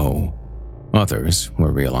below. Others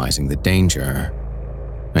were realizing the danger.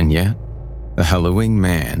 And yet, the hallooing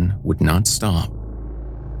man would not stop.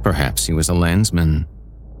 Perhaps he was a landsman.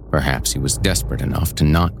 Perhaps he was desperate enough to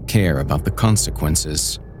not care about the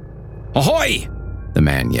consequences. "Ahoy!" the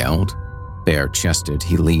man yelled. Bare-chested,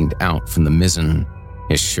 he leaned out from the mizzen,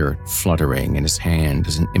 his shirt fluttering in his hand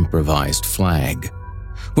as an improvised flag.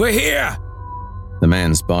 "We're here!" The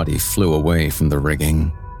man's body flew away from the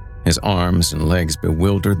rigging. His arms and legs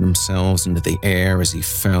bewildered themselves into the air as he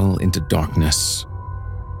fell into darkness.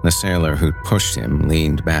 The sailor who'd pushed him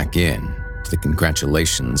leaned back in to the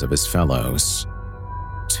congratulations of his fellows.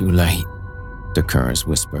 "Too late," DeCurr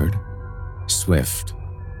whispered. Swift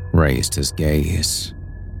raised his gaze.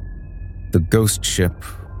 The ghost ship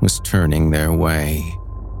was turning their way,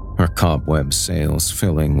 her cobweb sails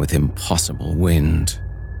filling with impossible wind.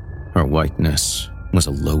 Her whiteness was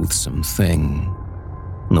a loathsome thing,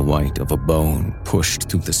 the white of a bone pushed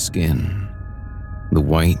through the skin, the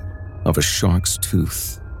white of a shark's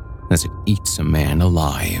tooth as it eats a man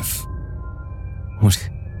alive.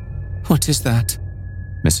 What is that?"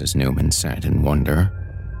 Mrs. Newman said in wonder.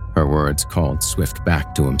 Her words called Swift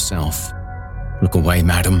back to himself. "Look away,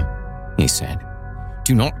 madam," he said.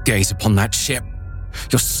 "Do not gaze upon that ship.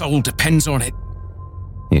 Your soul depends on it."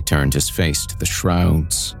 He turned his face to the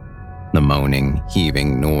shrouds. The moaning,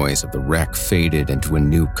 heaving noise of the wreck faded into a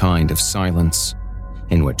new kind of silence,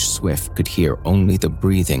 in which Swift could hear only the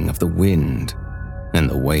breathing of the wind and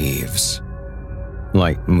the waves.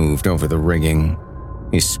 Light moved over the rigging.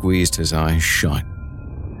 He squeezed his eyes shut.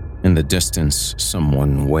 In the distance,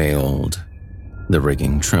 someone wailed. The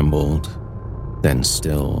rigging trembled, then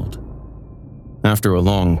stilled. After a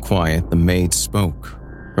long quiet, the maid spoke,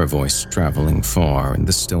 her voice traveling far in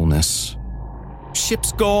the stillness.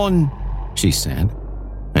 "Ship's gone," she said,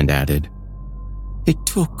 and added, "It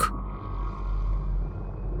took."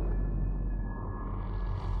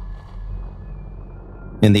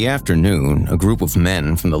 In the afternoon, a group of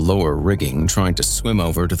men from the lower rigging tried to swim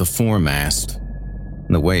over to the foremast.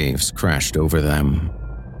 The waves crashed over them.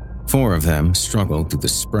 4 of them struggled through the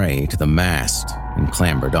spray to the mast and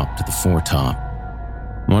clambered up to the foretop.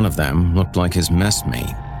 One of them looked like his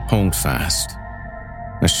messmate, Holdfast.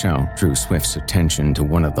 A shout drew Swift's attention to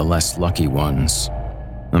one of the less lucky ones,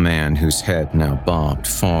 a man whose head now bobbed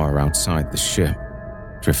far outside the ship,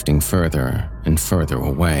 drifting further and further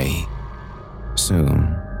away.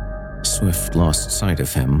 Soon, Swift lost sight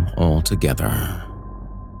of him altogether.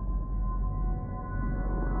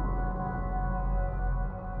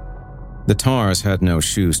 The Tars had no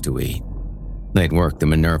shoes to eat. They'd worked the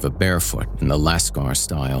Minerva barefoot in the Lascar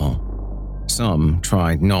style. Some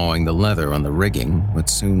tried gnawing the leather on the rigging, but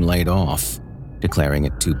soon laid off, declaring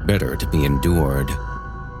it too bitter to be endured.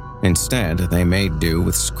 Instead, they made do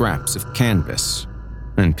with scraps of canvas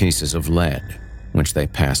and pieces of lead, which they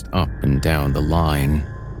passed up and down the line.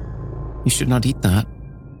 "You should not eat that,"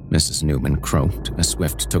 Mrs. Newman croaked as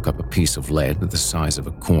Swift took up a piece of lead the size of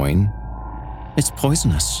a coin. "It's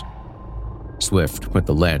poisonous." Swift put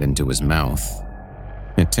the lead into his mouth.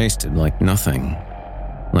 It tasted like nothing,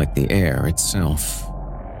 like the air itself.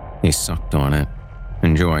 He sucked on it,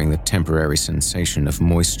 enjoying the temporary sensation of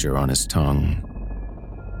moisture on his tongue.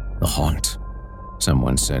 "The haunt,"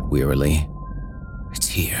 someone said wearily. "It's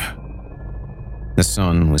here." The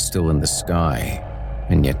sun was still in the sky,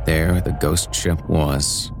 and yet there the ghost ship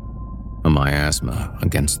was, a miasma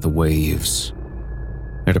against the waves.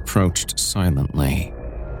 It approached silently,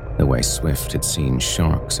 the way Swift had seen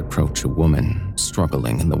sharks approach a woman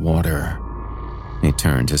struggling in the water. He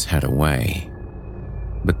turned his head away,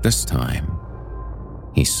 but this time,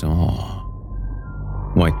 he saw.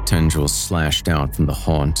 White tendrils slashed out from the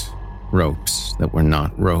haunt, ropes that were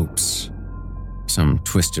not ropes. Some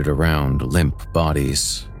twisted around limp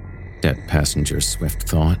bodies, dead passengers, Swift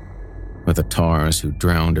thought, or the tars who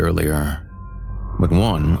drowned earlier. But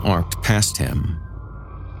one arced past him,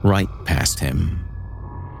 right past him,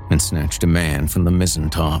 and snatched a man from the mizzen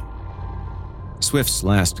top. Swift's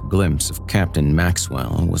last glimpse of Captain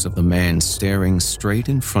Maxwell was of the man staring straight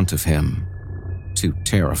in front of him, too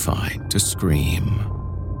terrified to scream.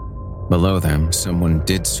 Below them, someone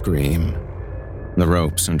did scream. The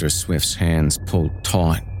ropes under Swift's hands pulled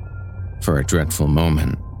taut. For a dreadful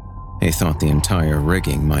moment, he thought the entire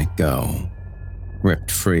rigging might go,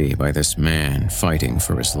 ripped free by this man fighting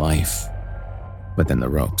for his life. But then the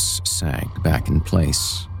ropes sagged back in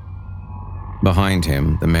place. Behind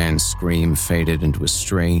him, the man's scream faded into a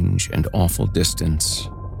strange and awful distance.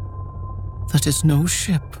 "That is no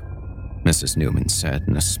ship," Mrs. Newman said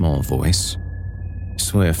in a small voice.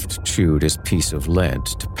 Swift chewed his piece of lead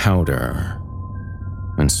to powder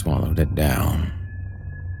and swallowed it down.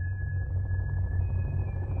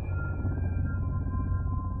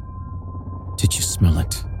 "Did you smell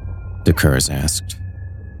it?" DeCurs asked.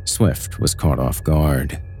 Swift was caught off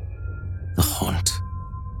guard. "The haunt."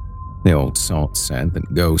 The old salt said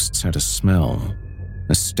that ghosts had a smell,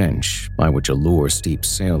 a stench by which a lore-steeped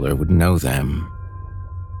sailor would know them.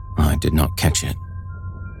 "I did not catch it."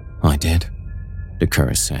 "I did,"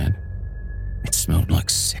 DeCurs said. "It smelled like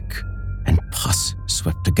sick and pus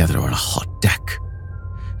swept together on a hot deck.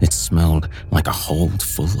 It smelled like a hold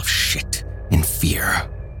full of shit and fear.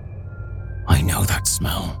 I know that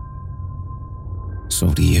smell. So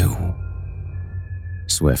do you."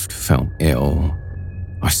 Swift felt ill.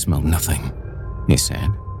 "I smelled nothing," he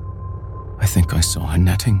said. "I think I saw her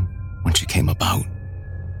netting when she came about,"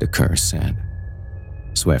 DeCurs said.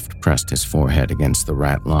 Swift pressed his forehead against the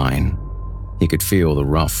rat line. He could feel the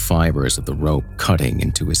rough fibers of the rope cutting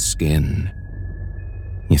into his skin.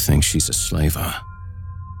 "You think she's a slaver?"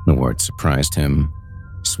 The word surprised him.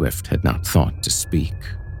 Swift had not thought to speak,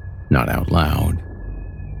 not out loud.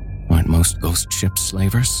 "Aren't most ghost ships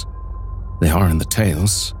slavers? They are in the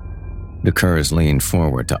tales." DeCurs leaned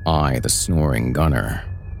forward to eye the snoring gunner,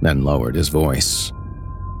 then lowered his voice.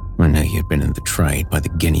 "I knew you'd been in the trade by the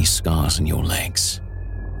guinea scars in your legs,"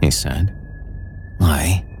 he said.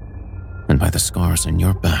 "Aye, and by the scars on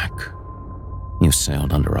your back. You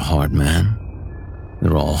sailed under a hard man."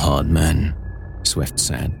 "They're all hard men," Swift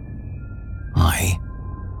said. "Aye,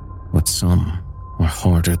 but some are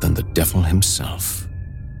harder than the devil himself."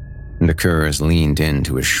 DeCurs leaned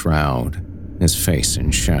into his shroud, his face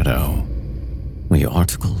in shadow. "Were you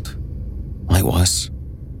articled?" "I was.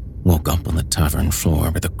 Woke up on the tavern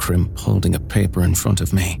floor with a crimp holding a paper in front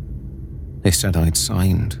of me. They said I'd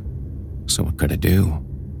signed, so what could I do?"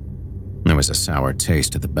 There was a sour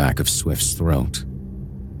taste at the back of Swift's throat.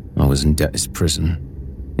 "I was in debtor's prison,"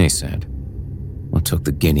 he said. "I took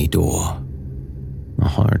the guinea door." "A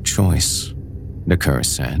hard choice," DeCurs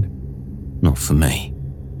said. "Not for me,"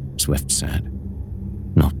 Swift said.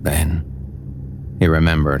 "Not then." He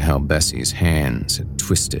remembered how Bessie's hands had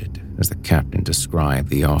twisted as the captain described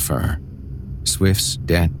the offer. Swift's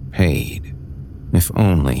debt paid. If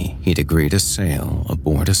only he'd agreed to sail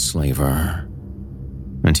aboard a slaver.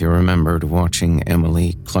 And he remembered watching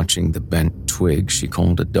Emily clutching the bent twig she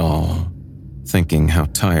called a doll, thinking how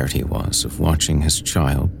tired he was of watching his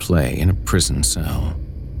child play in a prison cell.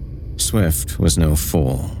 Swift was no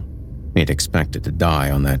fool. He'd expected to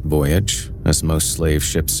die on that voyage, as most slave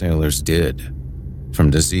ship sailors did, from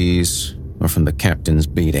disease or from the captain's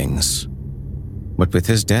beatings. But with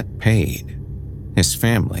his debt paid, his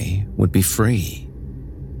family would be free.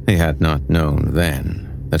 He had not known then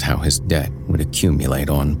that how his debt would accumulate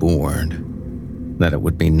on board, that it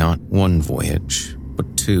would be not one voyage,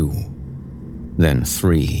 but 2, then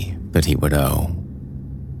 3 that he would owe.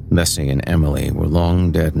 Bessie and Emily were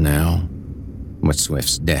long dead now, but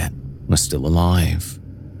Swift's debt was still alive,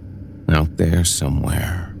 out there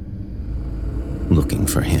somewhere, looking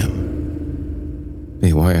for him.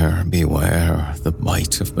 "Beware, beware the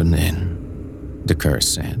bite of Benin," DeCurs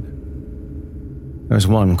said. "As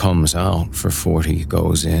one comes out for 40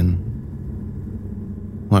 goes in.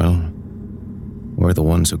 Well, we're the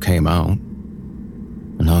ones who came out,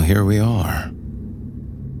 and how Well, here we are.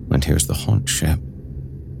 And here's the haunt ship.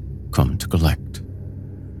 Come to collect.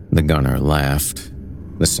 The gunner laughed.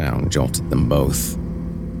 The sound jolted them both.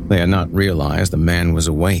 They had not realized the man was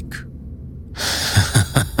awake.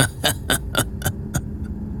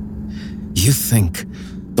 You think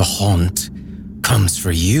the haunt comes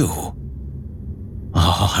for you?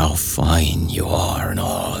 Oh, how fine you are in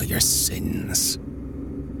all your sins.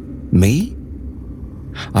 Me?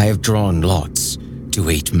 I have drawn lots to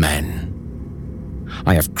 8 men.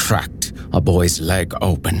 I have cracked a boy's leg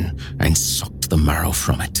open and sucked the marrow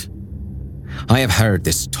from it. I have heard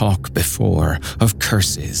this talk before of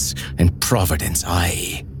curses and providence,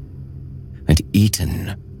 aye, and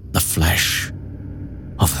eaten the flesh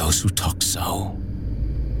of those who talk so.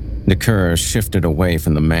 The cur shifted away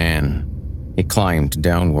from the man. He climbed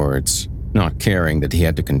downwards, not caring that he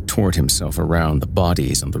had to contort himself around the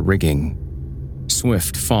bodies on the rigging.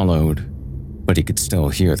 Swift followed, but he could still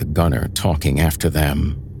hear the gunner talking after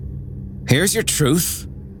them. Here's your truth,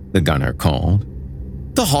 the gunner called.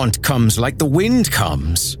 The haunt comes like the wind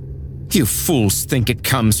comes. You fools think it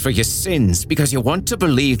comes for your sins because you want to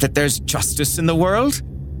believe that there's justice in the world?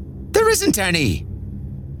 There isn't any.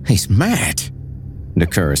 He's mad, the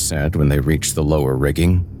cur said when they reached the lower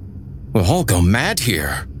rigging. We'll all go mad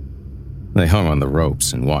here. They hung on the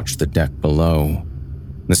ropes and watched the deck below.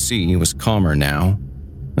 The sea was calmer now.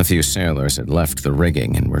 A few sailors had left the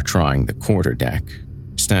rigging and were trying the quarterdeck,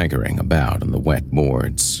 staggering about on the wet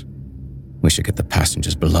boards. We should get the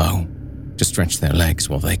passengers below, to stretch their legs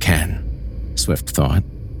while they can, Swift thought.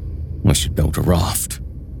 We should build a raft.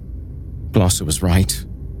 Glosser was right,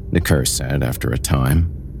 the cur said after a time.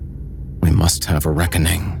 We must have a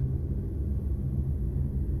reckoning.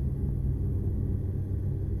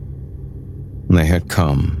 They had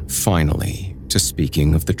come, finally, to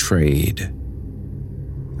speaking of the trade.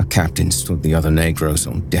 A captain stood the other Negroes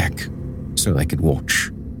on deck so they could watch.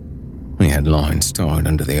 He had lines tied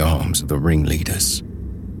under the arms of the ringleaders.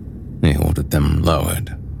 He ordered them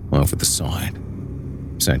lowered over the side,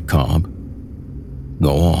 said Cobb.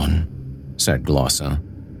 Go on, said Glosser.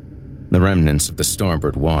 The remnants of the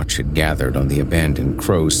starboard watch had gathered on the abandoned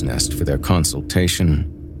crow's nest for their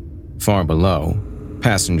consultation. Far below,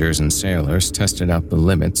 passengers and sailors tested out the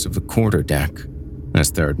limits of the quarterdeck, as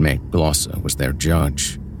third mate Glosser was their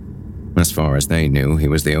judge. As far as they knew, he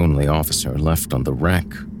was the only officer left on the wreck,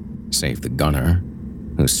 save the gunner,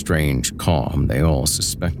 whose strange calm they all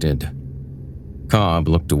suspected. Cobb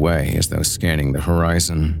looked away as though scanning the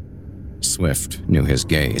horizon. Swift knew his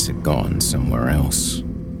gaze had gone somewhere else.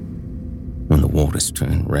 When the waters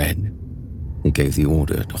turned red, he gave the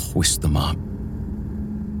order to hoist them up.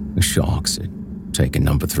 The sharks had taken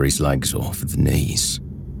number 3's legs off at the knees.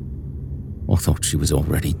 I thought she was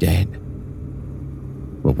already dead.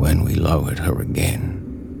 But when we lowered her again,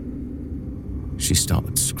 she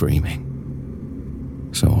started screaming.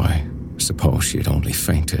 So I suppose she had only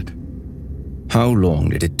fainted. How long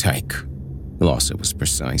did it take? Glosser was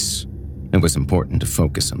precise. It was important to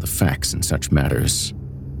focus on the facts in such matters.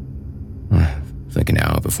 I think an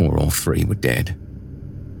hour before all 3 were dead.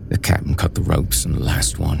 The captain cut the ropes on the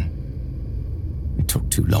last one. It took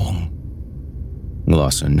too long.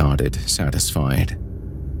 Glosser nodded, satisfied.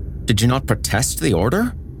 Did you not protest the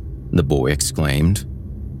order? The boy exclaimed.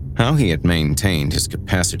 How he had maintained his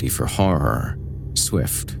capacity for horror,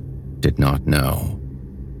 Swift did not know.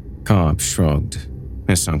 Cobb shrugged,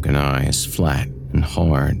 his sunken eyes flat and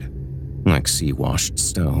hard, like sea-washed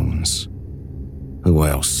stones. Who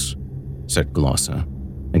else? Said Glosser,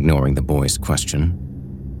 ignoring the boy's question.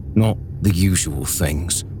 Not the usual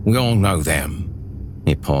things. We all know them.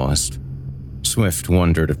 He paused. Swift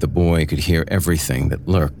wondered if the boy could hear everything that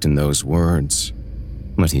lurked in those words,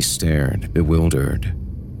 but he stared, bewildered.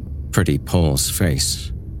 Pretty Paul's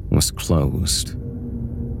face was closed.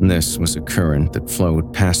 This was a current that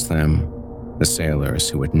flowed past them, the sailors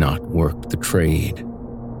who had not worked the trade.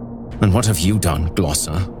 And what have you done,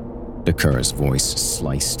 Glosser? The cur's voice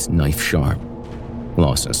sliced knife-sharp.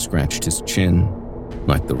 Glosser scratched his chin.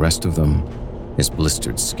 Like the rest of them, his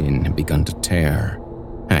blistered skin had begun to tear,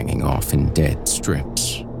 hanging off in dead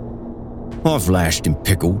strips. I've lashed and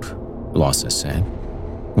pickled, Glosser said.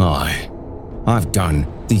 Aye, I've done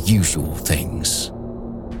the usual things,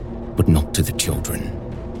 but not to the children.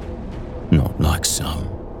 Not like some.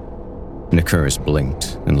 Nickers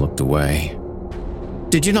blinked and looked away.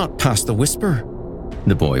 Did you not pass the whisper?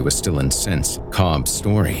 The boy was still incensed at Cobb's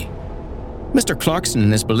story. Mr. Clarkson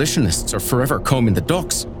and his abolitionists are forever combing the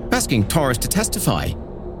docks, asking Torres to testify.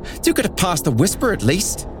 You could have passed the whisper at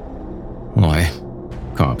least. Why,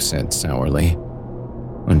 Cobb said sourly.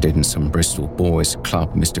 And didn't some Bristol boys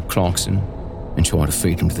club Mr. Clarkson? and try to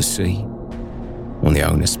feed him to the sea. When the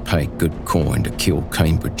owners pay good coin to kill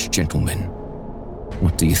Cambridge gentlemen,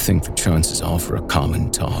 what do you think the chances are for a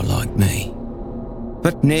common tar like me?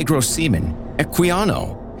 But Negro Seaman,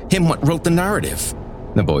 Equiano, him what wrote the narrative,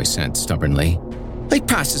 the boy said stubbornly. They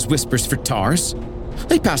pass his whispers for tars.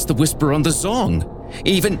 They pass the whisper on the zong.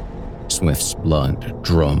 Even Swift's blood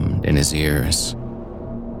drummed in his ears.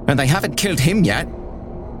 And they haven't killed him yet.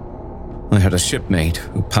 I had a shipmate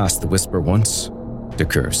who passed the whisper once,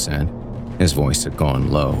 DeCur said. His voice had gone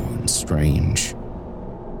low and strange.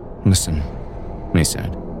 Listen, he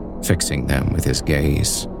said, fixing them with his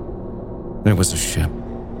gaze. There was a ship.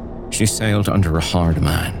 She sailed under a hard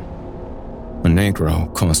man. A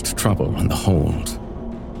Negro caused trouble on the hold.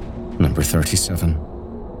 Number 37.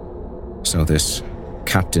 So this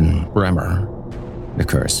Captain Bremer,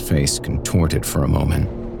 DeCur's face contorted for a moment,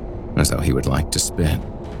 as though he would like to spit,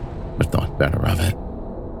 but thought better of it.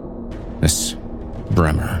 This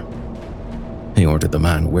Bremer, he ordered the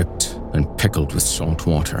man whipped and pickled with salt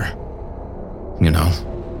water. You know,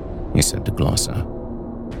 he said to Glossa,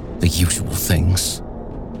 the usual things.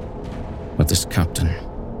 But this captain,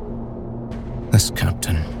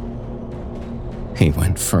 he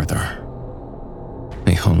went further.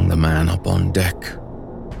 He hung the man up on deck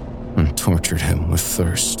and tortured him with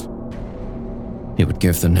thirst. He would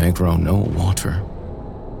give the Negro no water.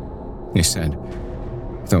 He said,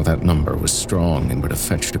 though that number was strong and would have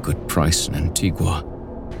fetched a good price in Antigua,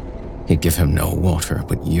 he'd give him no water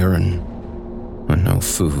but urine, and no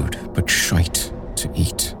food but shite to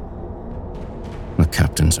eat. The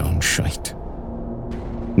captain's own shite.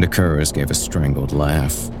 The Curs gave a strangled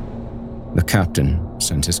laugh. The captain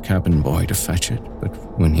sent his cabin boy to fetch it, but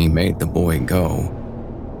when he made the boy go,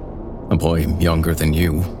 a boy younger than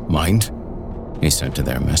you, mind, he said to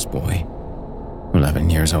their mess boy. 11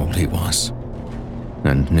 years old he was,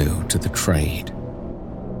 and new to the trade.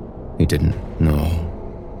 He didn't know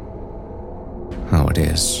how it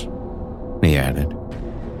is, he added,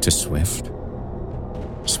 to Swift.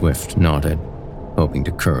 Swift nodded, hoping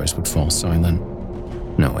DeCurrs would fall silent,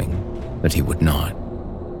 knowing that he would not.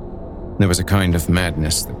 There was a kind of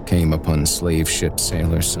madness that came upon slave ship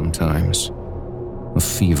sailors sometimes, a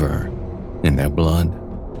fever in their blood.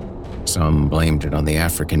 Some blamed it on the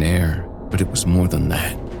African air, but it was more than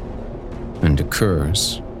that. And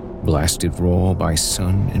DeCurrs, blasted raw by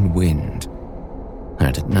sun and wind,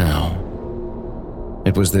 had it now.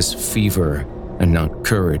 It was this fever and not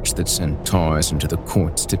courage that sent tars into the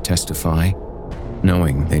courts to testify,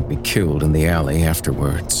 knowing they'd be killed in the alley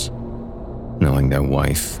afterwards, knowing their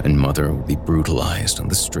wife and mother would be brutalized on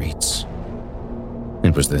the streets.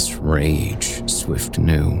 It was this rage Swift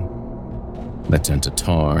knew that sent a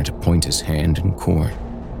tar to point his hand in court,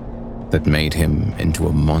 that made him into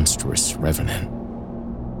a monstrous revenant.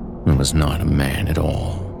 It was not a man at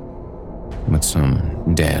all, but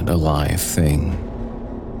some dead, alive thing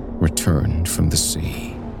returned from the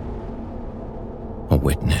sea. A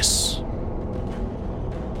witness.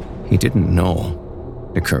 He didn't know,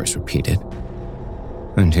 DeCurrs repeated,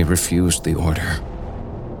 and he refused the order.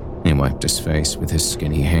 He wiped his face with his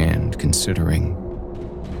skinny hand, considering.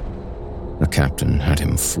 The captain had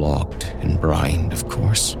him flogged and brined, of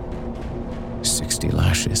course. 60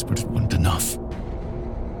 lashes, but it wasn't enough.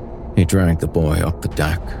 He dragged the boy up the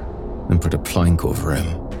deck and put a plank over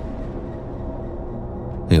him.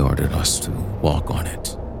 He ordered us to walk on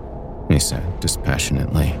it, he said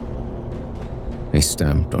dispassionately. He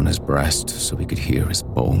stamped on his breast so he could hear his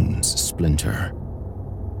bones splinter.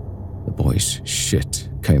 The boy's shit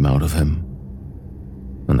came out of him,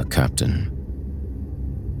 and the captain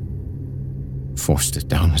forced it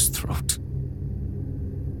down his throat.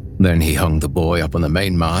 Then he hung the boy up on the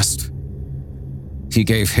mainmast. He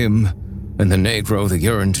gave him and the Negro the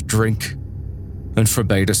urine to drink, and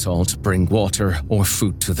forbade us all to bring water or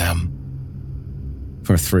food to them.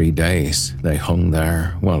 For 3 days they hung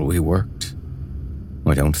there while we worked.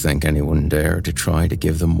 I don't think anyone dared to try to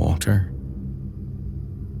give them water.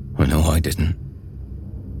 I know I didn't.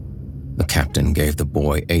 The captain gave the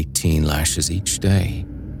boy 18 lashes each day,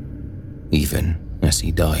 even as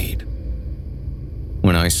he died.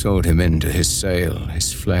 When I sewed him into his sail,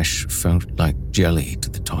 his flesh felt like jelly to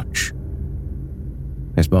the touch.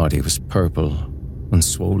 His body was purple and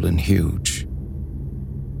swollen huge.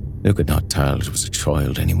 You could not tell it was a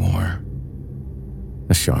child anymore.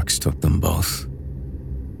 The sharks took them both.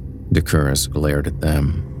 DeCurrs glared at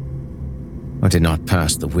them. I did not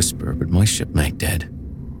pass the whisper, but my shipmate did.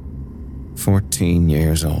 14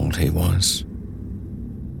 years old he was.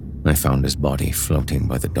 I found his body floating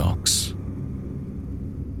by the docks.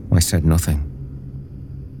 I said nothing.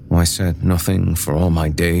 I said nothing for all my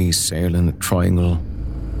days sailing the Triangle.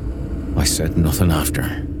 I said nothing after.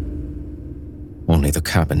 Only the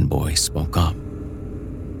cabin boy spoke up.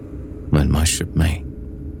 And my shipmate.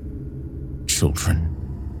 Children.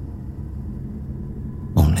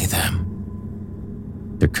 Only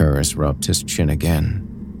them. De Curris rubbed his chin again.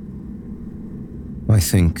 I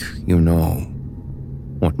think you know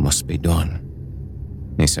what must be done,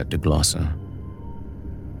 he said to Glossa.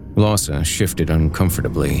 Glossa shifted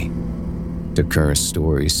uncomfortably. De Curris'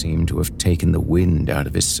 story seemed to have taken the wind out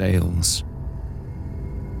of his sails.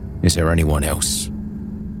 Is there anyone else?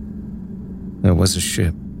 There was a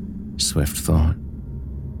ship, Swift thought.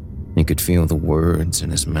 He could feel the words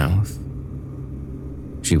in his mouth.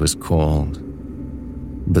 She was called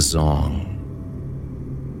the Zong.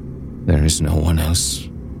 There is no one else,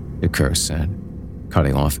 De Curris said,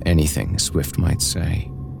 cutting off anything Swift might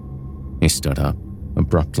say. He stood up,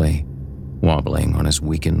 abruptly, wobbling on his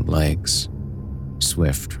weakened legs.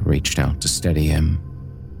 Swift reached out to steady him.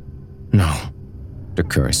 No, De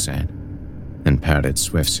Curris said, and patted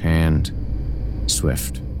Swift's hand.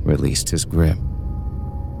 Swift released his grip.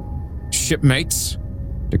 Shipmates,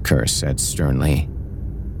 De Curris said sternly,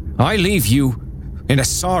 I leave you in a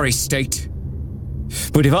sorry state.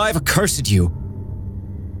 But if I have accursed you,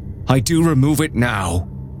 I do remove it now.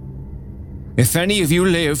 If any of you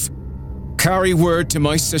live, carry word to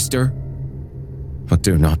my sister, but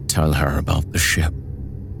do not tell her about the ship.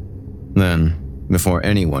 Then, before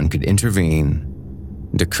anyone could intervene,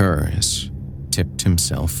 De Curris tipped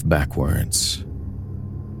himself backwards.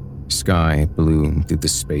 Sky bloomed through the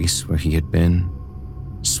space where he had been.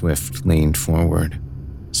 Swift leaned forward,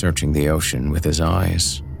 searching the ocean with his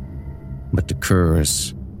eyes. But De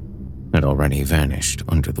Curris had already vanished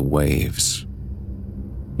under the waves.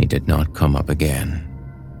 He did not come up again.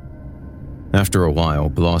 After a while,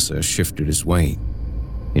 Glossa shifted his weight.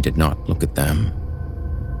 He did not look at them.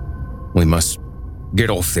 We must get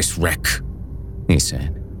off this wreck, he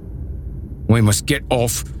said. We must get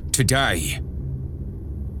off today.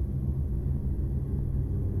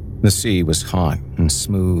 The sea was hot and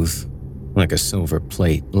smooth, like a silver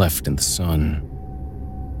plate left in the sun.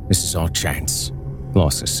 This is our chance,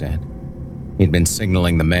 Glossa said. He'd been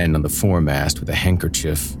signaling the men on the foremast with a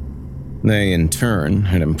handkerchief. They, in turn,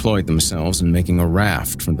 had employed themselves in making a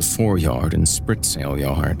raft from the foreyard and spritsail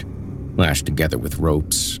yard, lashed together with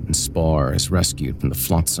ropes and spars rescued from the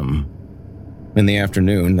flotsam. In the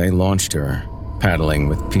afternoon, they launched her, paddling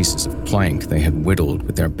with pieces of plank they had whittled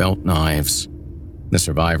with their belt knives. The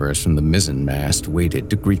survivors from the mizzenmast waited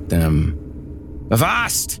to greet them.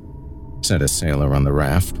 Avast! Said a sailor on the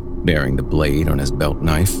raft, bearing the blade on his belt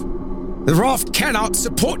knife. The raft cannot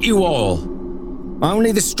support you all.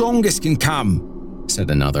 Only the strongest can come,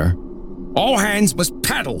 said another. All hands must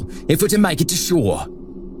paddle if we're to make it to shore.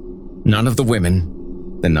 None of the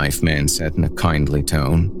women, the knife man said in a kindly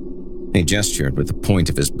tone. He gestured with the point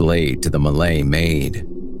of his blade to the Malay maid.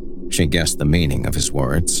 She guessed the meaning of his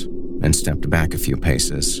words and stepped back a few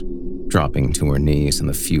paces, dropping to her knees on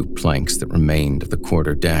the few planks that remained of the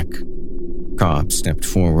quarter deck. Cobb stepped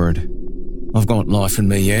forward. I've got life in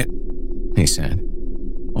me yet, he said.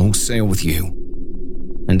 I'll sail with you.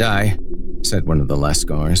 And I, said one of the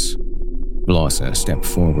Lascars. Glossa stepped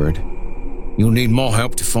forward. You'll need more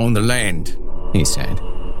help to find the land, he said.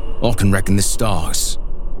 I can reckon the stars.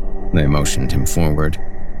 They motioned him forward.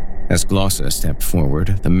 As Glossa stepped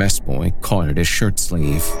forward, the mess boy caught at his shirt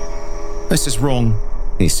sleeve. This is wrong,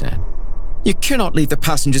 he said. You cannot leave the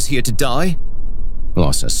passengers here to die.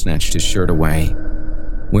 Glossa snatched his shirt away.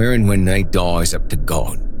 Where and when they die is up to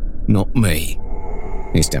God, not me.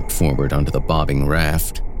 He stepped forward onto the bobbing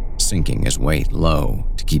raft, sinking his weight low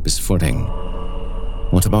to keep his footing.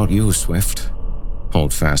 What about you, Swift?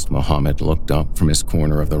 Holdfast Mohammed looked up from his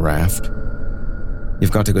corner of the raft.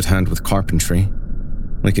 You've got a good hand with carpentry.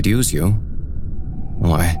 We could use you.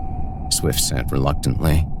 Why? Swift said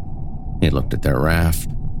reluctantly. He looked at their raft,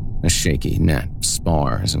 a shaky net,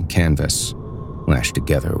 spars, and canvas, lashed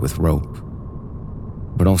together with rope.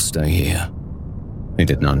 But I'll stay here. He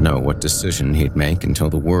did not know what decision he'd make until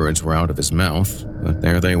the words were out of his mouth, but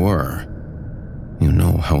there they were. You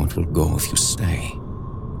know how it will go if you stay,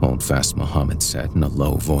 Holdfast Mohammed said in a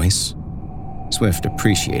low voice. Swift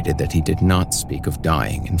appreciated that he did not speak of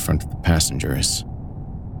dying in front of the passengers.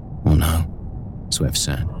 Oh no, Swift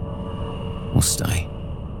said. We'll stay.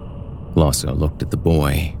 Glossa looked at the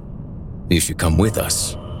boy. You should come with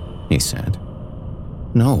us, he said.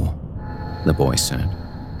 No, the boy said,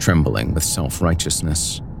 trembling with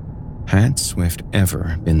self-righteousness. Had Swift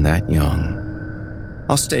ever been that young?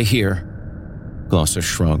 I'll stay here. Glossa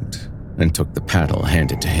shrugged and took the paddle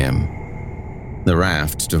handed to him. The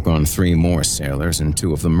raft took on 3 more sailors and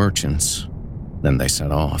 2 of the merchants. Then they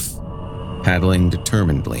set off, paddling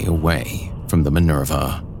determinedly away from the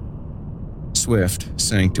Minerva. Swift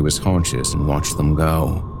sank to his haunches and watched them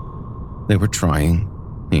go. They were trying,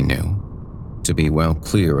 he knew, to be well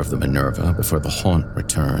clear of the Minerva before the haunt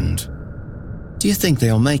returned. "Do you think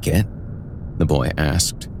they'll make it?" the boy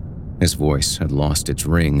asked. His voice had lost its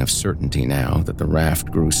ring of certainty now that the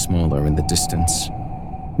raft grew smaller in the distance,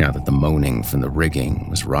 now that the moaning from the rigging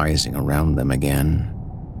was rising around them again.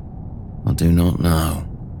 "I do not know,"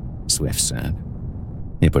 Swift said.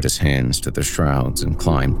 He put his hands to the shrouds and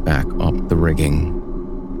climbed back up the rigging.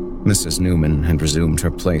 Mrs. Newman had resumed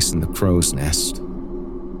her place in the crow's nest.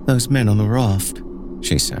 "Those men on the raft,"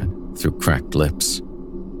 she said, through cracked lips.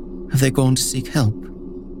 "Have they gone to seek help?"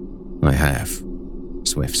 "I have,"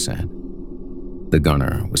 Swift said. The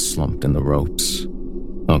gunner was slumped in the ropes.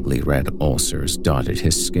 Ugly red ulcers dotted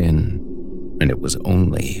his skin, and it was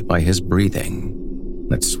only by his breathing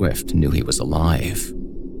that Swift knew he was alive.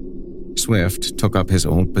 Swift took up his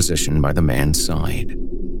old position by the man's side.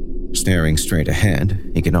 Staring straight ahead,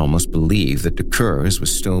 he could almost believe that DeCurs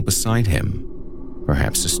was still beside him,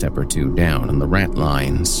 perhaps a step or 2 down on the rat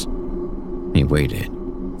lines. He waited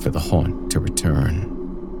for the haunt to return.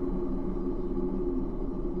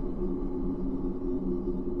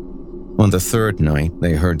 On the 3rd night,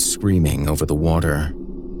 they heard screaming over the water.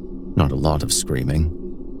 Not a lot of screaming.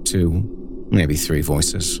 2, maybe 3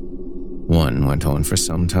 voices. One went on for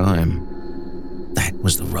some time. "That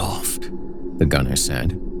was the raft," the gunner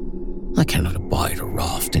said. "I cannot abide a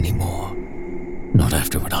raft anymore. Not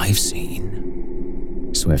after what I've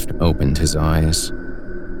seen." Swift opened his eyes.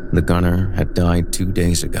 The gunner had died 2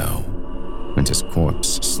 days ago, and his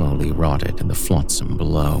corpse slowly rotted in the flotsam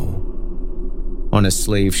below. On a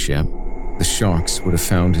slave ship, the sharks would have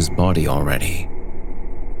found his body already.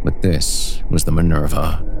 But this was the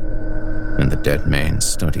Minerva, and the dead man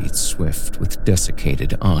studied Swift with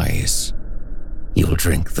desiccated eyes. "You'll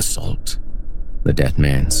drink the salt," the dead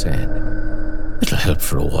man said. "It'll help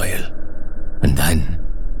for a while, and then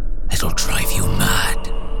it'll drive you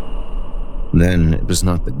mad." Then it was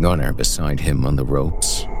not the gunner beside him on the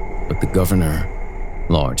ropes, but the governor,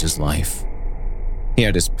 large as life. He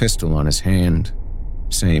had his pistol on his hand,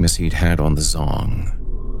 same as he'd had on the Zong.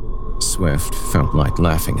 Swift felt like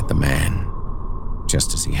laughing at the man,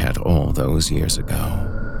 just as he had all those years ago.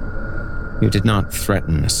 You did not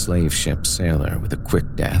threaten a slave ship sailor with a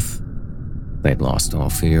quick death. They'd lost all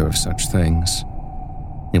fear of such things.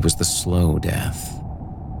 It was the slow death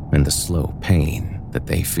and the slow pain that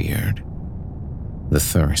they feared. The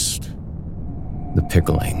thirst, the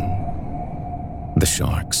pickling, the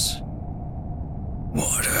sharks.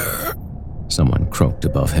 "Water," someone croaked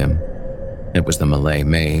above him. It was the Malay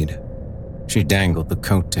maid. She dangled the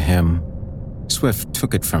coat to him. Swift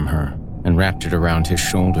took it from her and wrapped it around his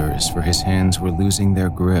shoulders, for his hands were losing their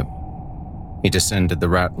grip. He descended the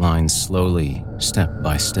rat lines slowly, step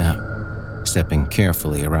by step, stepping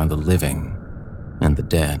carefully around the living and the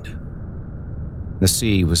dead. The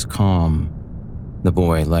sea was calm. The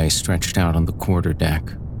boy lay stretched out on the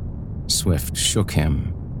quarterdeck. Swift shook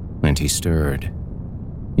him, and he stirred.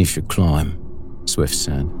 "You should climb," Swift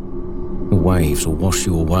said. "The waves will wash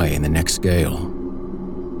you away in the next gale."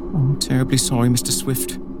 "I'm terribly sorry, Mr.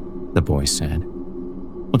 Swift," the boy said.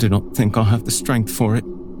 "I do not think I'll have the strength for it."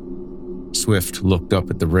 Swift looked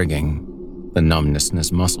up at the rigging. The numbness in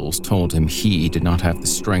his muscles told him he did not have the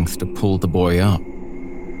strength to pull the boy up.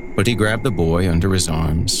 But he grabbed the boy under his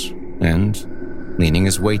arms and, leaning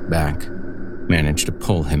his weight back, managed to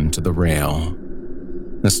pull him to the rail.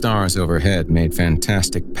 The stars overhead made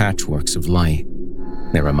fantastic patchworks of light.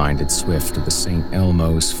 They reminded Swift of the St.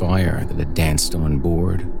 Elmo's fire that had danced on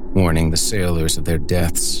board, warning the sailors of their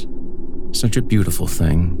deaths. Such a beautiful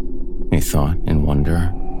thing, he thought in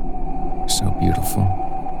wonder. So beautiful.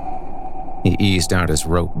 He eased out his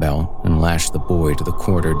rope belt and lashed the boy to the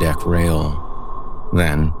quarterdeck rail.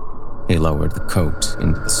 Then, he lowered the coat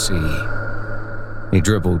into the sea. He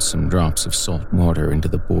dribbled some drops of salt water into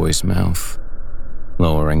the boy's mouth.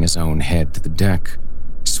 Lowering his own head to the deck,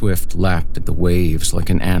 Swift lapped at the waves like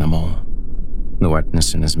an animal. The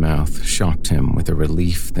wetness in his mouth shocked him with a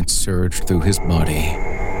relief that surged through his body.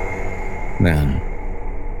 Then,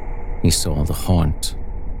 he saw the haunt.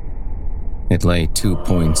 It lay 2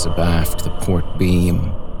 points abaft the port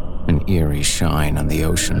beam, an eerie shine on the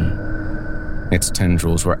ocean. Its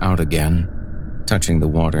tendrils were out again, touching the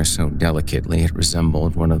water so delicately it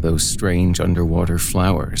resembled one of those strange underwater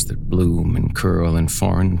flowers that bloom and curl in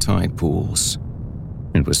foreign tide pools.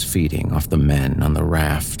 It was feeding off the men on the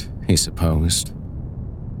raft, he supposed.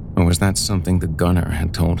 Or was that something the gunner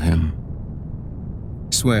had told him?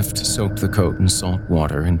 Swift soaked the coat in salt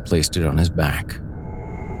water and placed it on his back.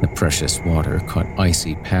 The precious water cut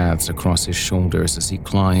icy paths across his shoulders as he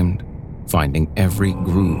climbed, finding every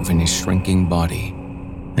groove in his shrinking body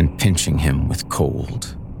and pinching him with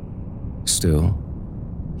cold. Still,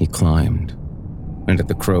 he climbed, and at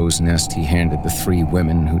the crow's nest he handed the 3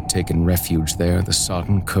 women who'd taken refuge there the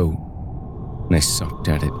sodden coat. They sucked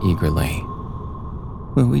at it eagerly.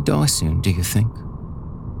 "Will we die soon, do you think?"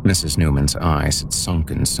 Mrs. Newman's eyes had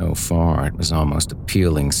sunken so far it was almost a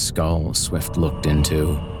peeling skull Swift looked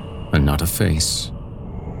into, and not a face.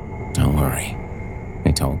 "Don't worry,"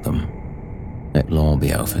 he told them. "It'll all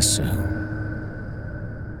be over soon."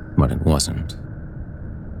 But it wasn't.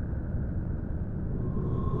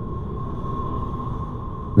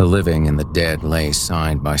 The living and the dead lay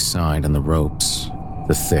side by side on the ropes.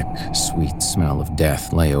 The thick, sweet smell of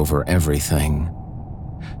death lay over everything.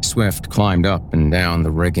 Swift climbed up and down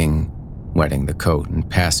the rigging, wetting the coat and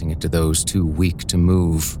passing it to those too weak to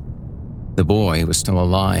move. The boy was still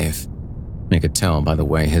alive. They could tell by the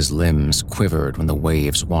way his limbs quivered when the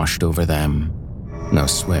waves washed over them. No,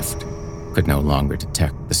 Swift could no longer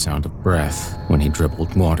detect the sound of breath when he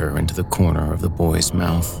dribbled water into the corner of the boy's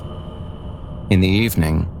mouth. In the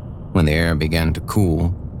evening, when the air began to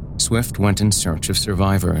cool, Swift went in search of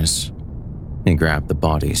survivors. He grabbed the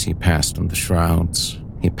bodies he passed on the shrouds.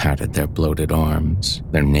 He patted their bloated arms,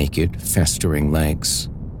 their naked, festering legs.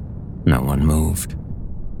 No one moved.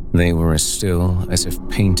 They were as still as if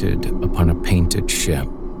painted upon a painted ship,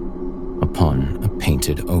 upon a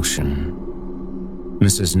painted ocean.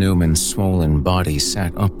 Mrs. Newman's swollen body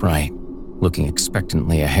sat upright, looking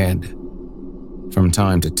expectantly ahead. From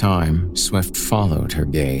time to time, Swift followed her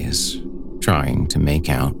gaze, trying to make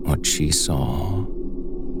out what she saw.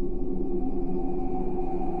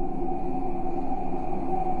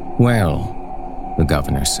 "Well," the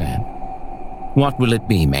governor said, "what will it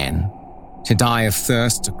be, men? To die of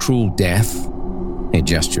thirst a cruel death?" He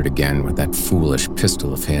gestured again with that foolish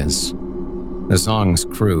pistol of his. The Zong's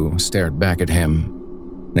crew stared back at him.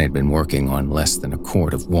 They'd been working on less than a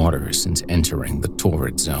quart of water since entering the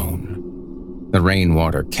torrid zone. The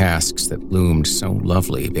rainwater casks that loomed so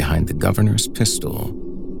lovely behind the governor's pistol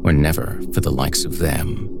were never for the likes of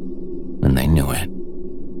them, and they knew it.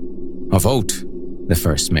 "A vote," the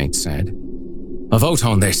first mate said. "A vote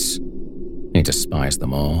on this." He despised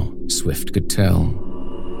them all, Swift could tell.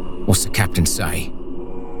 "What's the captain say?"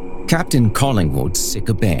 "Captain Collingwood's sick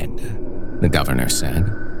of bed," the governor said,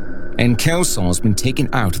 "and Kelsall's been taken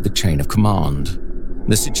out of the chain of command.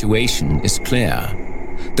 The situation is clear.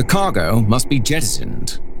 The cargo must be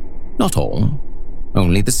jettisoned. Not all,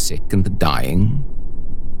 only the sick and the dying.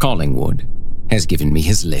 Collingwood has given me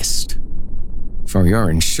his list. For your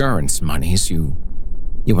insurance monies, you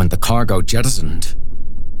want the cargo jettisoned."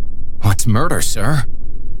 "What's murder, sir?"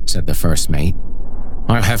 said the first mate.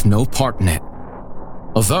 "I'll have no part in it."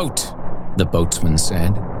 "A vote," the boatswain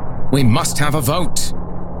said. "We must have a vote."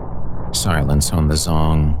 Silence on the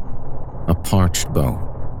Zong, a parched boat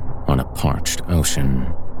on a parched ocean.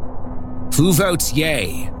 "Who votes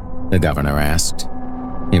yea?" the governor asked.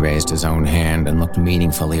 He raised his own hand and looked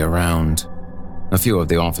meaningfully around. A few of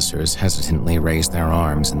the officers hesitantly raised their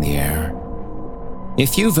arms in the air.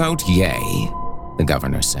 "If you vote yea," the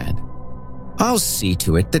governor said, "I'll see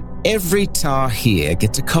to it that every tar here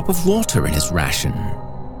gets a cup of water in his ration."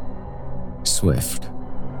 Swift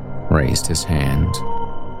raised his hand.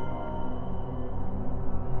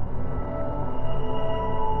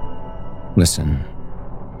 Listen,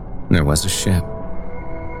 there was a ship.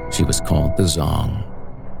 She was called the Zong.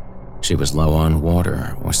 She was low on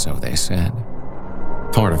water, or so they said.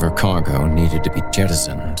 Part of her cargo needed to be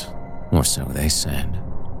jettisoned, or so they said.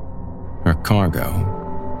 Her cargo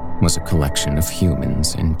was a collection of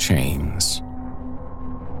humans in chains.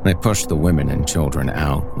 They pushed the women and children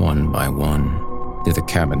out one by one through the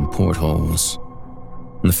cabin portholes.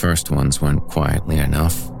 The first ones went quietly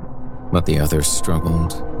enough, but the others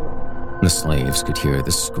struggled. The slaves could hear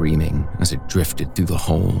the screaming as it drifted through the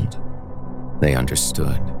hold. They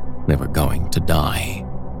understood they were going to die.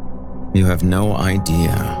 You have no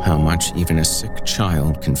idea how much even a sick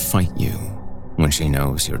child can fight you when she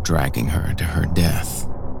knows you're dragging her to her death.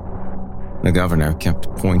 The governor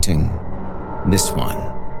kept pointing. "This one,"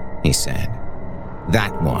 he said.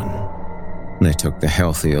 "That one." They took the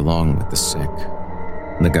healthy along with the sick.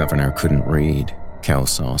 The governor couldn't read,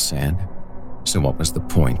 Kelsall said. So what was the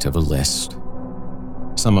point of a list?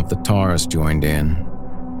 Some of the tars joined in.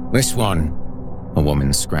 "This one." A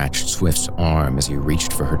woman scratched Swift's arm as he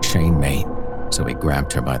reached for her chainmate, so he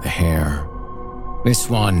grabbed her by the hair. "This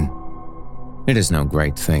one." It is no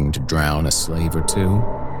great thing to drown a slave or two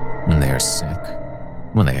when they are sick.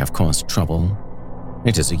 when they have caused trouble.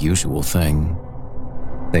 It is a usual thing.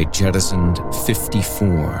 They jettisoned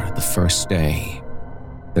 54 the first day.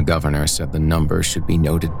 The governor said the number should be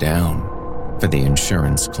noted down for the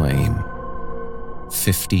insurance claim.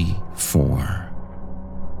 54.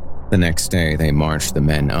 The next day, they marched the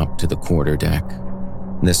men up to the quarterdeck.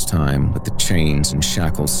 This time, with the chains and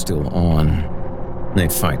shackles still on.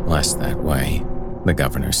 They'd fight less that way, the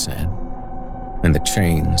governor said. And the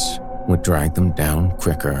chains would drag them down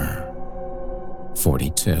quicker.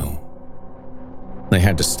 42. They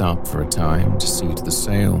had to stop for a time to see to the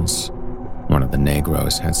sails. One of the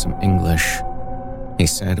Negroes had some English. He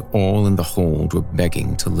said all in the hold were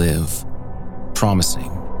begging to live,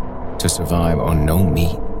 promising to survive on no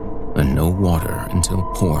meat and no water until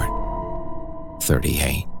port.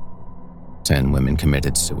 38. 10 women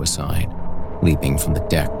committed suicide, leaping from the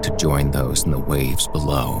deck to join those in the waves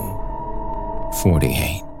below.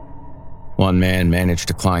 48. One man managed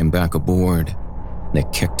to climb back aboard. They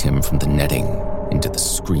kicked him from the netting into the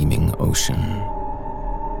screaming ocean.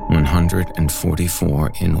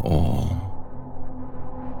 144 in all.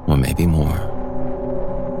 Or maybe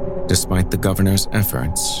more. Despite the governor's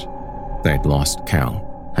efforts, they'd lost count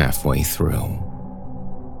halfway through.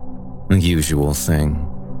 The usual thing.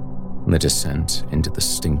 The descent into the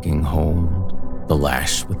stinking hold, the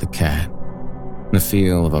lash with the cat, the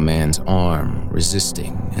feel of a man's arm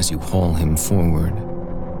resisting as you haul him forward,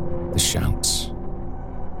 the shouts,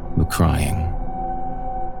 the crying,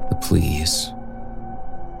 the pleas.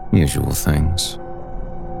 Usual things.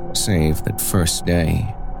 Save that first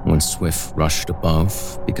day when Swift rushed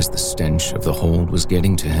above because the stench of the hold was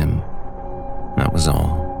getting to him. That was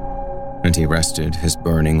all. And he rested his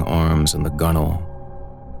burning arms on the gunwale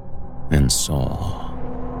and saw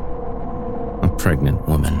a pregnant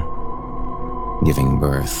woman giving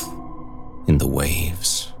birth in the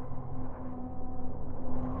waves.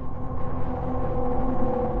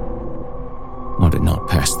 I did not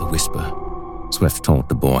pass the whisper, Swift told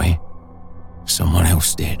the boy. Someone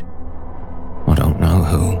else did. I don't know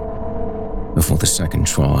who. Before the second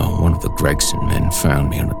trial, one of the Gregson men found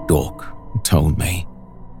me on a dock and told me,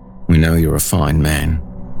 "We know you're a fine man.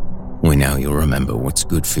 We know you'll remember what's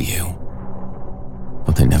good for you."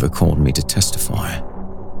 But they never called me to testify.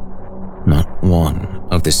 Not one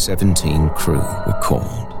of the 17 crew were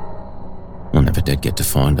called. I never did get to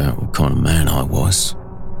find out what kind of man I was.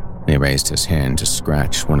 He raised his hand to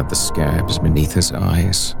scratch one of the scabs beneath his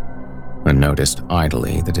eyes and noticed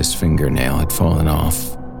idly that his fingernail had fallen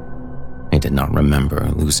off. He did not remember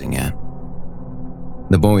losing it.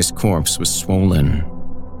 The boy's corpse was swollen.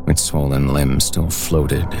 Its swollen limbs still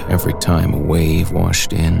floated every time a wave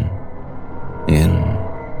washed in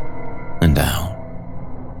and out.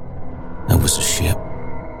 That was a ship,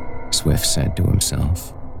 Swift said to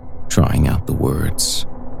himself, trying out the words.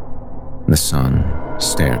 The sun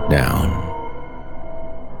stared down.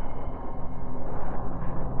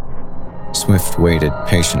 Swift waited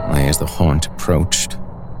patiently as the haunt approached.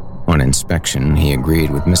 On inspection, he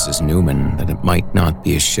agreed with Mrs. Newman that it might not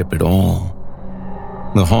be a ship at all.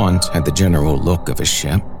 The haunt had the general look of a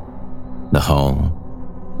ship. The hull,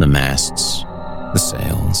 the masts, the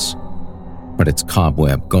sails. But its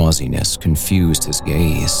cobweb gauziness confused his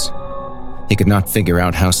gaze. He could not figure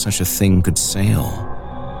out how such a thing could sail.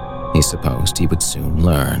 He supposed he would soon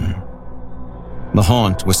learn. The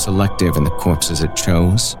haunt was selective in the corpses it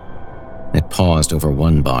chose. It paused over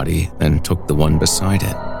one body, then took the one beside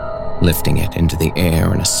it, lifting it into the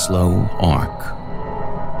air in a slow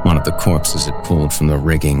arc. One of the corpses it pulled from the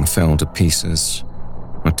rigging fell to pieces,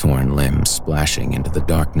 a torn limb splashing into the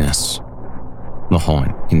darkness. The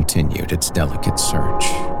haunt continued its delicate search,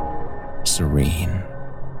 serene.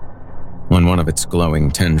 When one of its glowing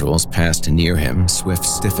tendrils passed near him, Swift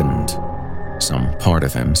stiffened. Some part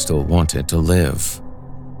of him still wanted to live,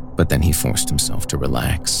 but then he forced himself to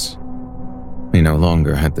relax. He no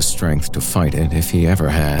longer had the strength to fight it if he ever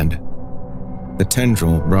had. The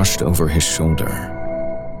tendril brushed over his shoulder,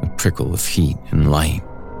 a prickle of heat and light.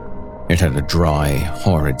 It had a dry,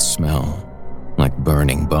 horrid smell, like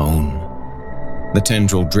burning bone. The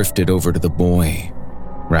tendril drifted over to the boy,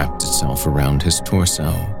 wrapped itself around his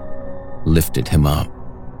torso, lifted him up.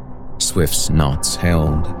 Swift's knots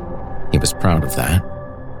held. He was proud of that.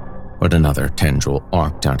 But another tendril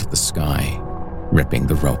arced out of the sky, ripping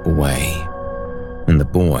the rope away, and the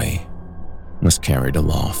boy was carried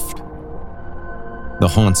aloft. The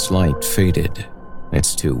haunt's light faded,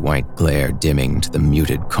 its two white glare dimming to the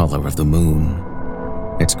muted color of the moon.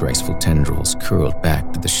 Its graceful tendrils curled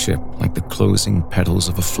back to the ship like the closing petals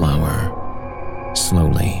of a flower.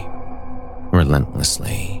 Slowly,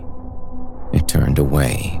 relentlessly, it turned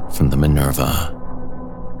away from the Minerva.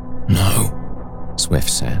 "No," Swift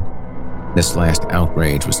said. This last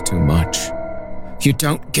outrage was too much. "You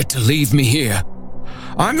don't get to leave me here.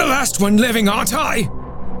 I'm the last one living, aren't I?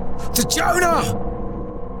 The Jonah!"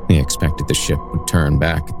 He expected the ship would turn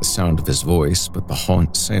back at the sound of his voice, but the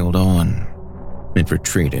haunt sailed on. It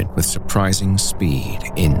retreated with surprising speed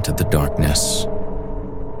into the darkness.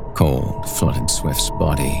 Cold flooded Swift's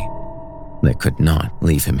body. They could not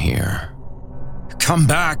leave him here. "Come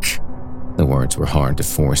back!" The words were hard to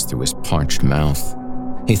force through his parched mouth.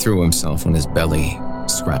 He threw himself on his belly,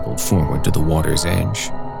 scrabbled forward to the water's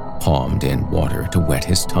edge, palmed in water to wet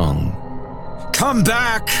his tongue. "Come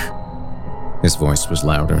back!" His voice was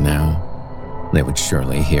louder now. They would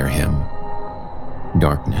surely hear him.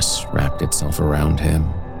 Darkness wrapped itself around him.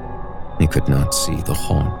 He could not see the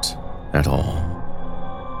haunt at all.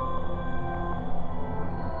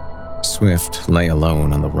 Swift lay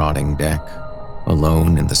alone on the rotting deck,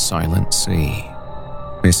 alone in the silent sea.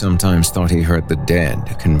 He sometimes thought he heard the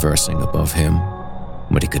dead conversing above him,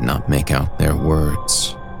 but he could not make out their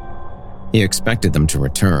words. He expected them to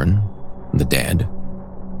return, the dead.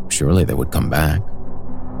 Surely they would come back.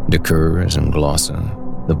 De Kers and Glossa,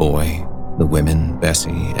 the boy, the women,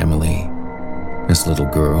 Bessie, Emily, his little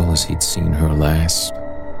girl as he'd seen her last,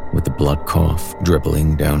 with the blood cough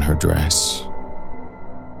dribbling down her dress.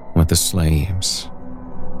 With the slaves,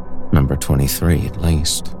 number 23 at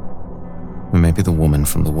least, or maybe the woman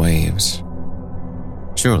from the waves.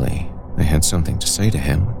 Surely they had something to say to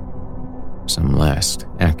him, some last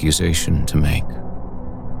accusation to make.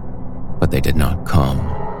 But they did not come.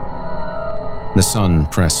 The sun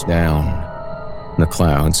pressed down. The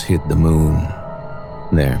clouds hid the moon.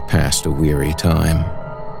 There passed a weary time.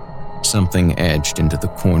 Something edged into the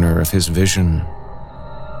corner of his vision.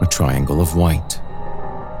 A triangle of white.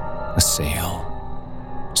 A sail.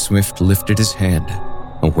 Swift lifted his head.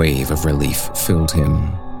 A wave of relief filled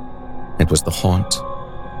him. It was the haunt,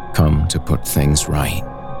 come to put things right.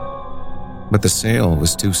 But the sail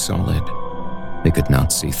was too solid. They could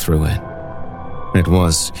not see through it. It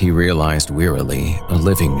was, he realized wearily, a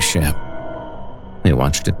living ship. They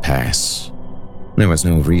watched it pass. There was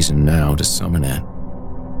no reason now to summon it.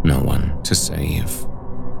 No one to save.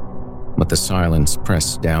 But the silence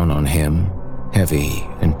pressed down on him, heavy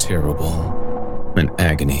and terrible, an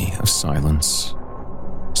agony of silence.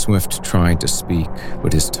 Swift tried to speak,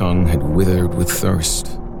 but his tongue had withered with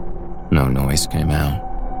thirst. No noise came out.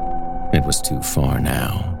 It was too far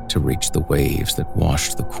now to reach the waves that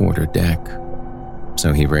washed the quarter deck.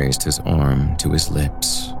 So he raised his arm to his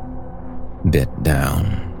lips, bit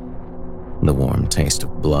down. The warm taste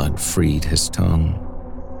of blood freed his tongue.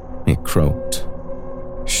 He croaked,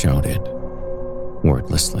 shouted,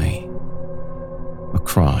 wordlessly. A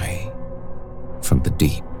cry from the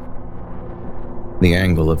deep. The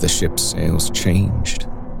angle of the ship's sails changed.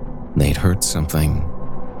 They'd heard something.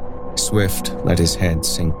 Swift let his head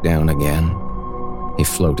sink down again. He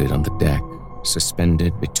floated on the deck,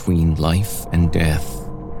 suspended between life and death,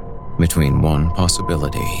 between one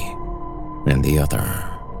possibility and the other.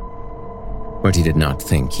 But he did not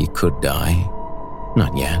think he could die.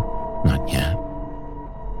 Not yet, not yet.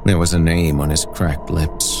 There was a name on his cracked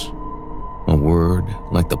lips, a word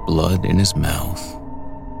like the blood in his mouth,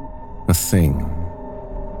 a thing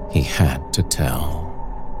he had to tell.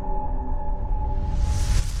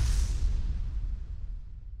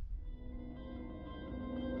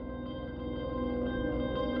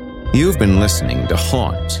 You've been listening to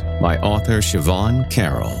Haunt by author Siobhan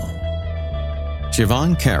Carroll.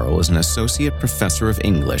 Siobhan Carroll is an associate professor of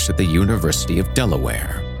English at the University of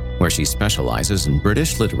Delaware, where she specializes in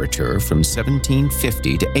British literature from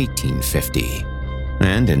 1750 to 1850,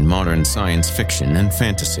 and in modern science fiction and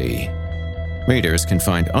fantasy. Readers can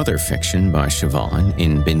find other fiction by Siobhan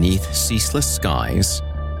in Beneath Ceaseless Skies,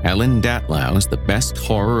 Ellen Datlow's The Best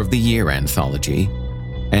Horror of the Year anthology,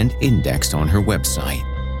 and indexed on her website.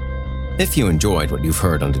 If you enjoyed what you've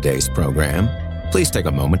heard on today's program, please take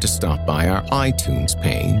a moment to stop by our iTunes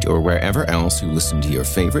page or wherever else you listen to your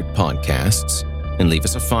favorite podcasts and leave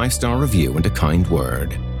us a 5-star review and a kind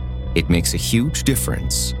word. It makes a huge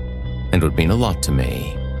difference and would mean a lot to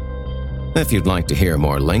me. If you'd like to hear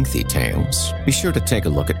more lengthy tales, be sure to take a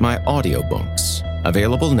look at my audiobooks,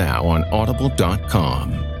 available now on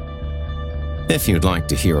audible.com. If you'd like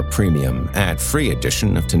to hear a premium, ad-free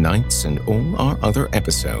edition of tonight's and all our other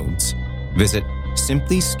episodes, visit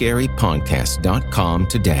simplyscarypodcast.com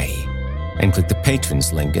today and click the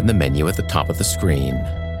Patrons link in the menu at the top of the screen.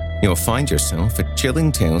 You'll find yourself at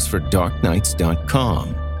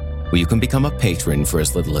chillingtalesfordarknights.com, where you can become a patron for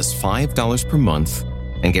as little as $5 per month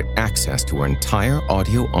and get access to our entire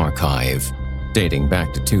audio archive dating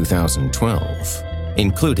back to 2012.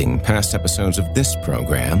 including past episodes of this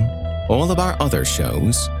program, all of our other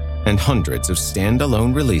shows, and hundreds of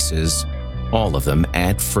standalone releases, all of them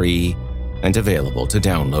ad-free and available to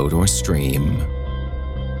download or stream.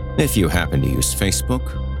 If you happen to use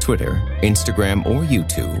Facebook, Twitter, Instagram, or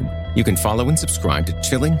YouTube, you can follow and subscribe to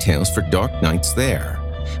Chilling Tales for Dark Nights there,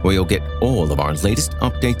 where you'll get all of our latest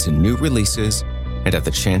updates and new releases and have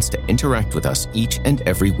the chance to interact with us each and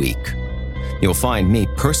every week. You'll find me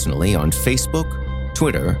personally on Facebook,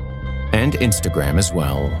 Twitter, and Instagram as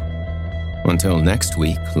well. Until next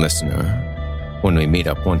week, listener, when we meet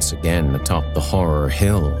up once again atop the horror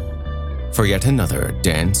hill for yet another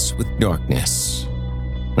dance with darkness,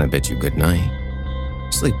 I bid you good night.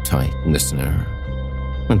 Sleep tight, listener,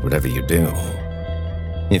 and whatever you do,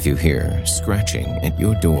 if you hear scratching at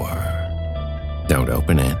your door, don't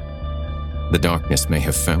open it. The darkness may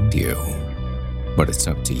have found you, but it's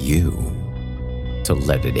up to you to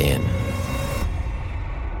let it in.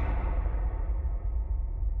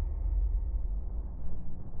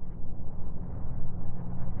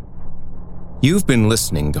 You've been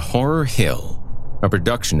listening to Horror Hill, a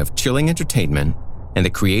production of Chilling Entertainment and the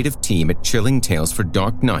creative team at Chilling Tales for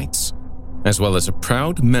Dark Nights, as well as a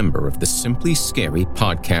proud member of the Simply Scary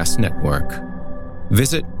Podcast Network.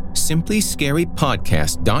 Visit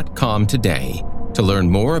simplyscarypodcast.com today to learn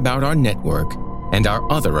more about our network and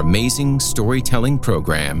our other amazing storytelling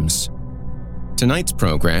programs. Tonight's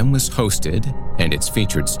program was hosted and its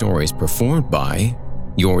featured stories performed by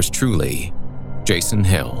yours truly, Jason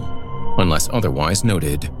Hill, unless otherwise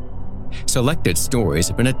noted. Selected stories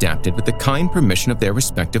have been adapted with the kind permission of their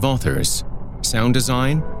respective authors. Sound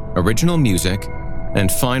design, original music,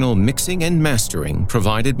 and final mixing and mastering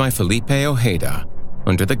provided by Felipe Ojeda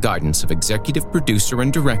under the guidance of executive producer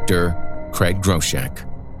and director Craig Groshek.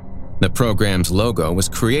 The program's logo was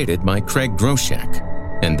created by Craig Groshek,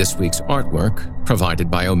 and this week's artwork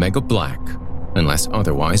provided by Omega Black, unless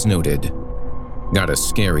otherwise noted. Got a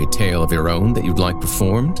scary tale of your own that you'd like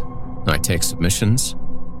performed? I take submissions.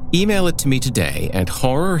 Email it to me today at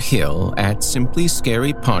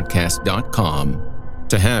horrorhill@simplyscarypodcast.com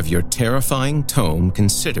to have your terrifying tome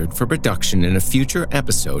considered for production in a future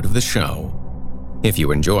episode of the show. If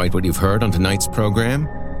you enjoyed what you've heard on tonight's program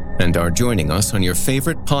and are joining us on your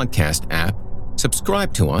favorite podcast app,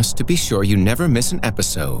 subscribe to us to be sure you never miss an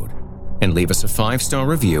episode, and leave us a 5-star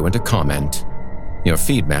review and a comment. Your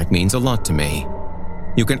feedback means a lot to me.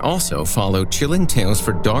 You can also follow Chilling Tales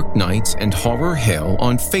for Dark Nights and Horror Hill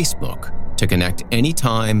on Facebook to connect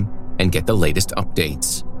anytime and get the latest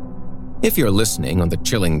updates. If you're listening on the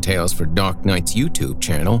Chilling Tales for Dark Nights YouTube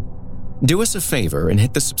channel, do us a favor and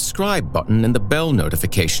hit the subscribe button and the bell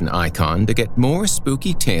notification icon to get more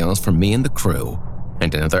spooky tales from me and the crew,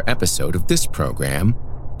 and another episode of this program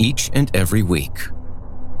each and every week.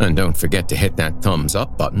 And don't forget to hit that thumbs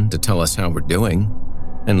up button to tell us how we're doing,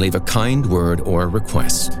 and leave a kind word or a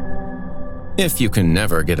request. If you can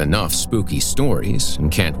never get enough spooky stories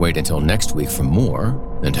and can't wait until next week for more,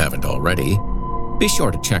 and haven't already, be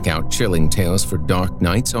sure to check out Chilling Tales for Dark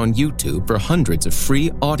Nights on YouTube for hundreds of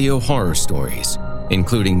free audio horror stories,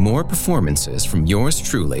 including more performances from yours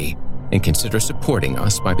truly, and consider supporting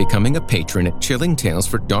us by becoming a patron at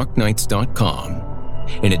chillingtalesfordarknights.com.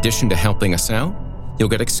 In addition to helping us out, you'll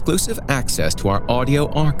get exclusive access to our audio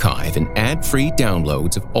archive and ad-free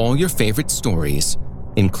downloads of all your favorite stories,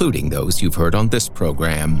 including those you've heard on this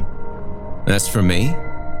program. As for me,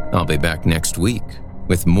 I'll be back next week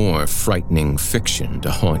with more frightening fiction to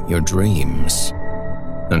haunt your dreams.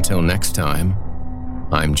 Until next time,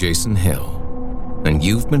 I'm Jason Hill, and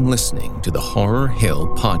you've been listening to the Horror Hill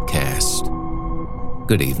Podcast.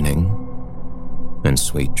 Good evening, and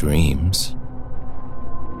sweet dreams.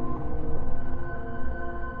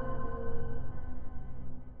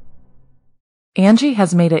 Angie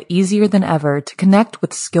has made it easier than ever to connect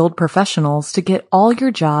with skilled professionals to get all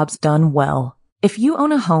your jobs done well. If you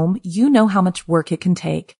own a home, you know how much work it can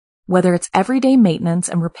take, whether it's everyday maintenance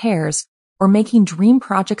and repairs or making dream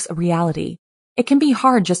projects a reality. It can be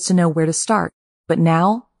hard just to know where to start, but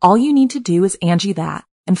now all you need to do is Angie that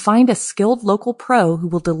and find a skilled local pro who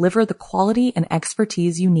will deliver the quality and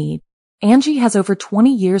expertise you need. Angie has over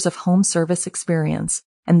 20 years of home service experience,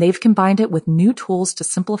 and they've combined it with new tools to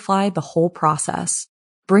simplify the whole process.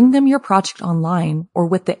 Bring them your project online or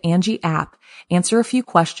with the Angie app, answer a few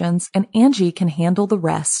questions, and Angie can handle the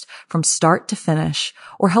rest from start to finish,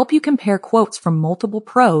 or help you compare quotes from multiple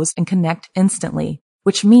pros and connect instantly,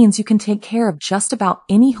 which means you can take care of just about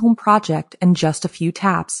any home project in just a few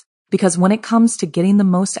taps. Because when it comes to getting the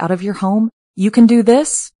most out of your home, you can do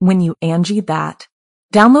this when you Angie that.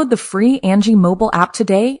 Download the free Angie mobile app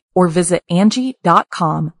today or visit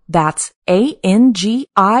Angie.com. That's ANGI.com.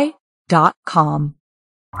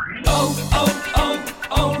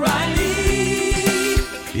 O'Reilly.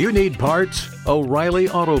 You need parts? O'Reilly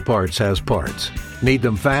Auto Parts has parts. Need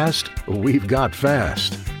them fast? We've got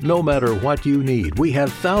fast. No matter what you need, we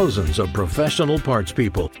have thousands of professional parts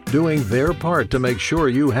people doing their part to make sure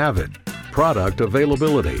you have it. Product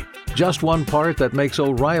availability. Just one part that makes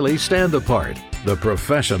O'Reilly stand apart. The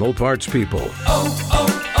professional parts people.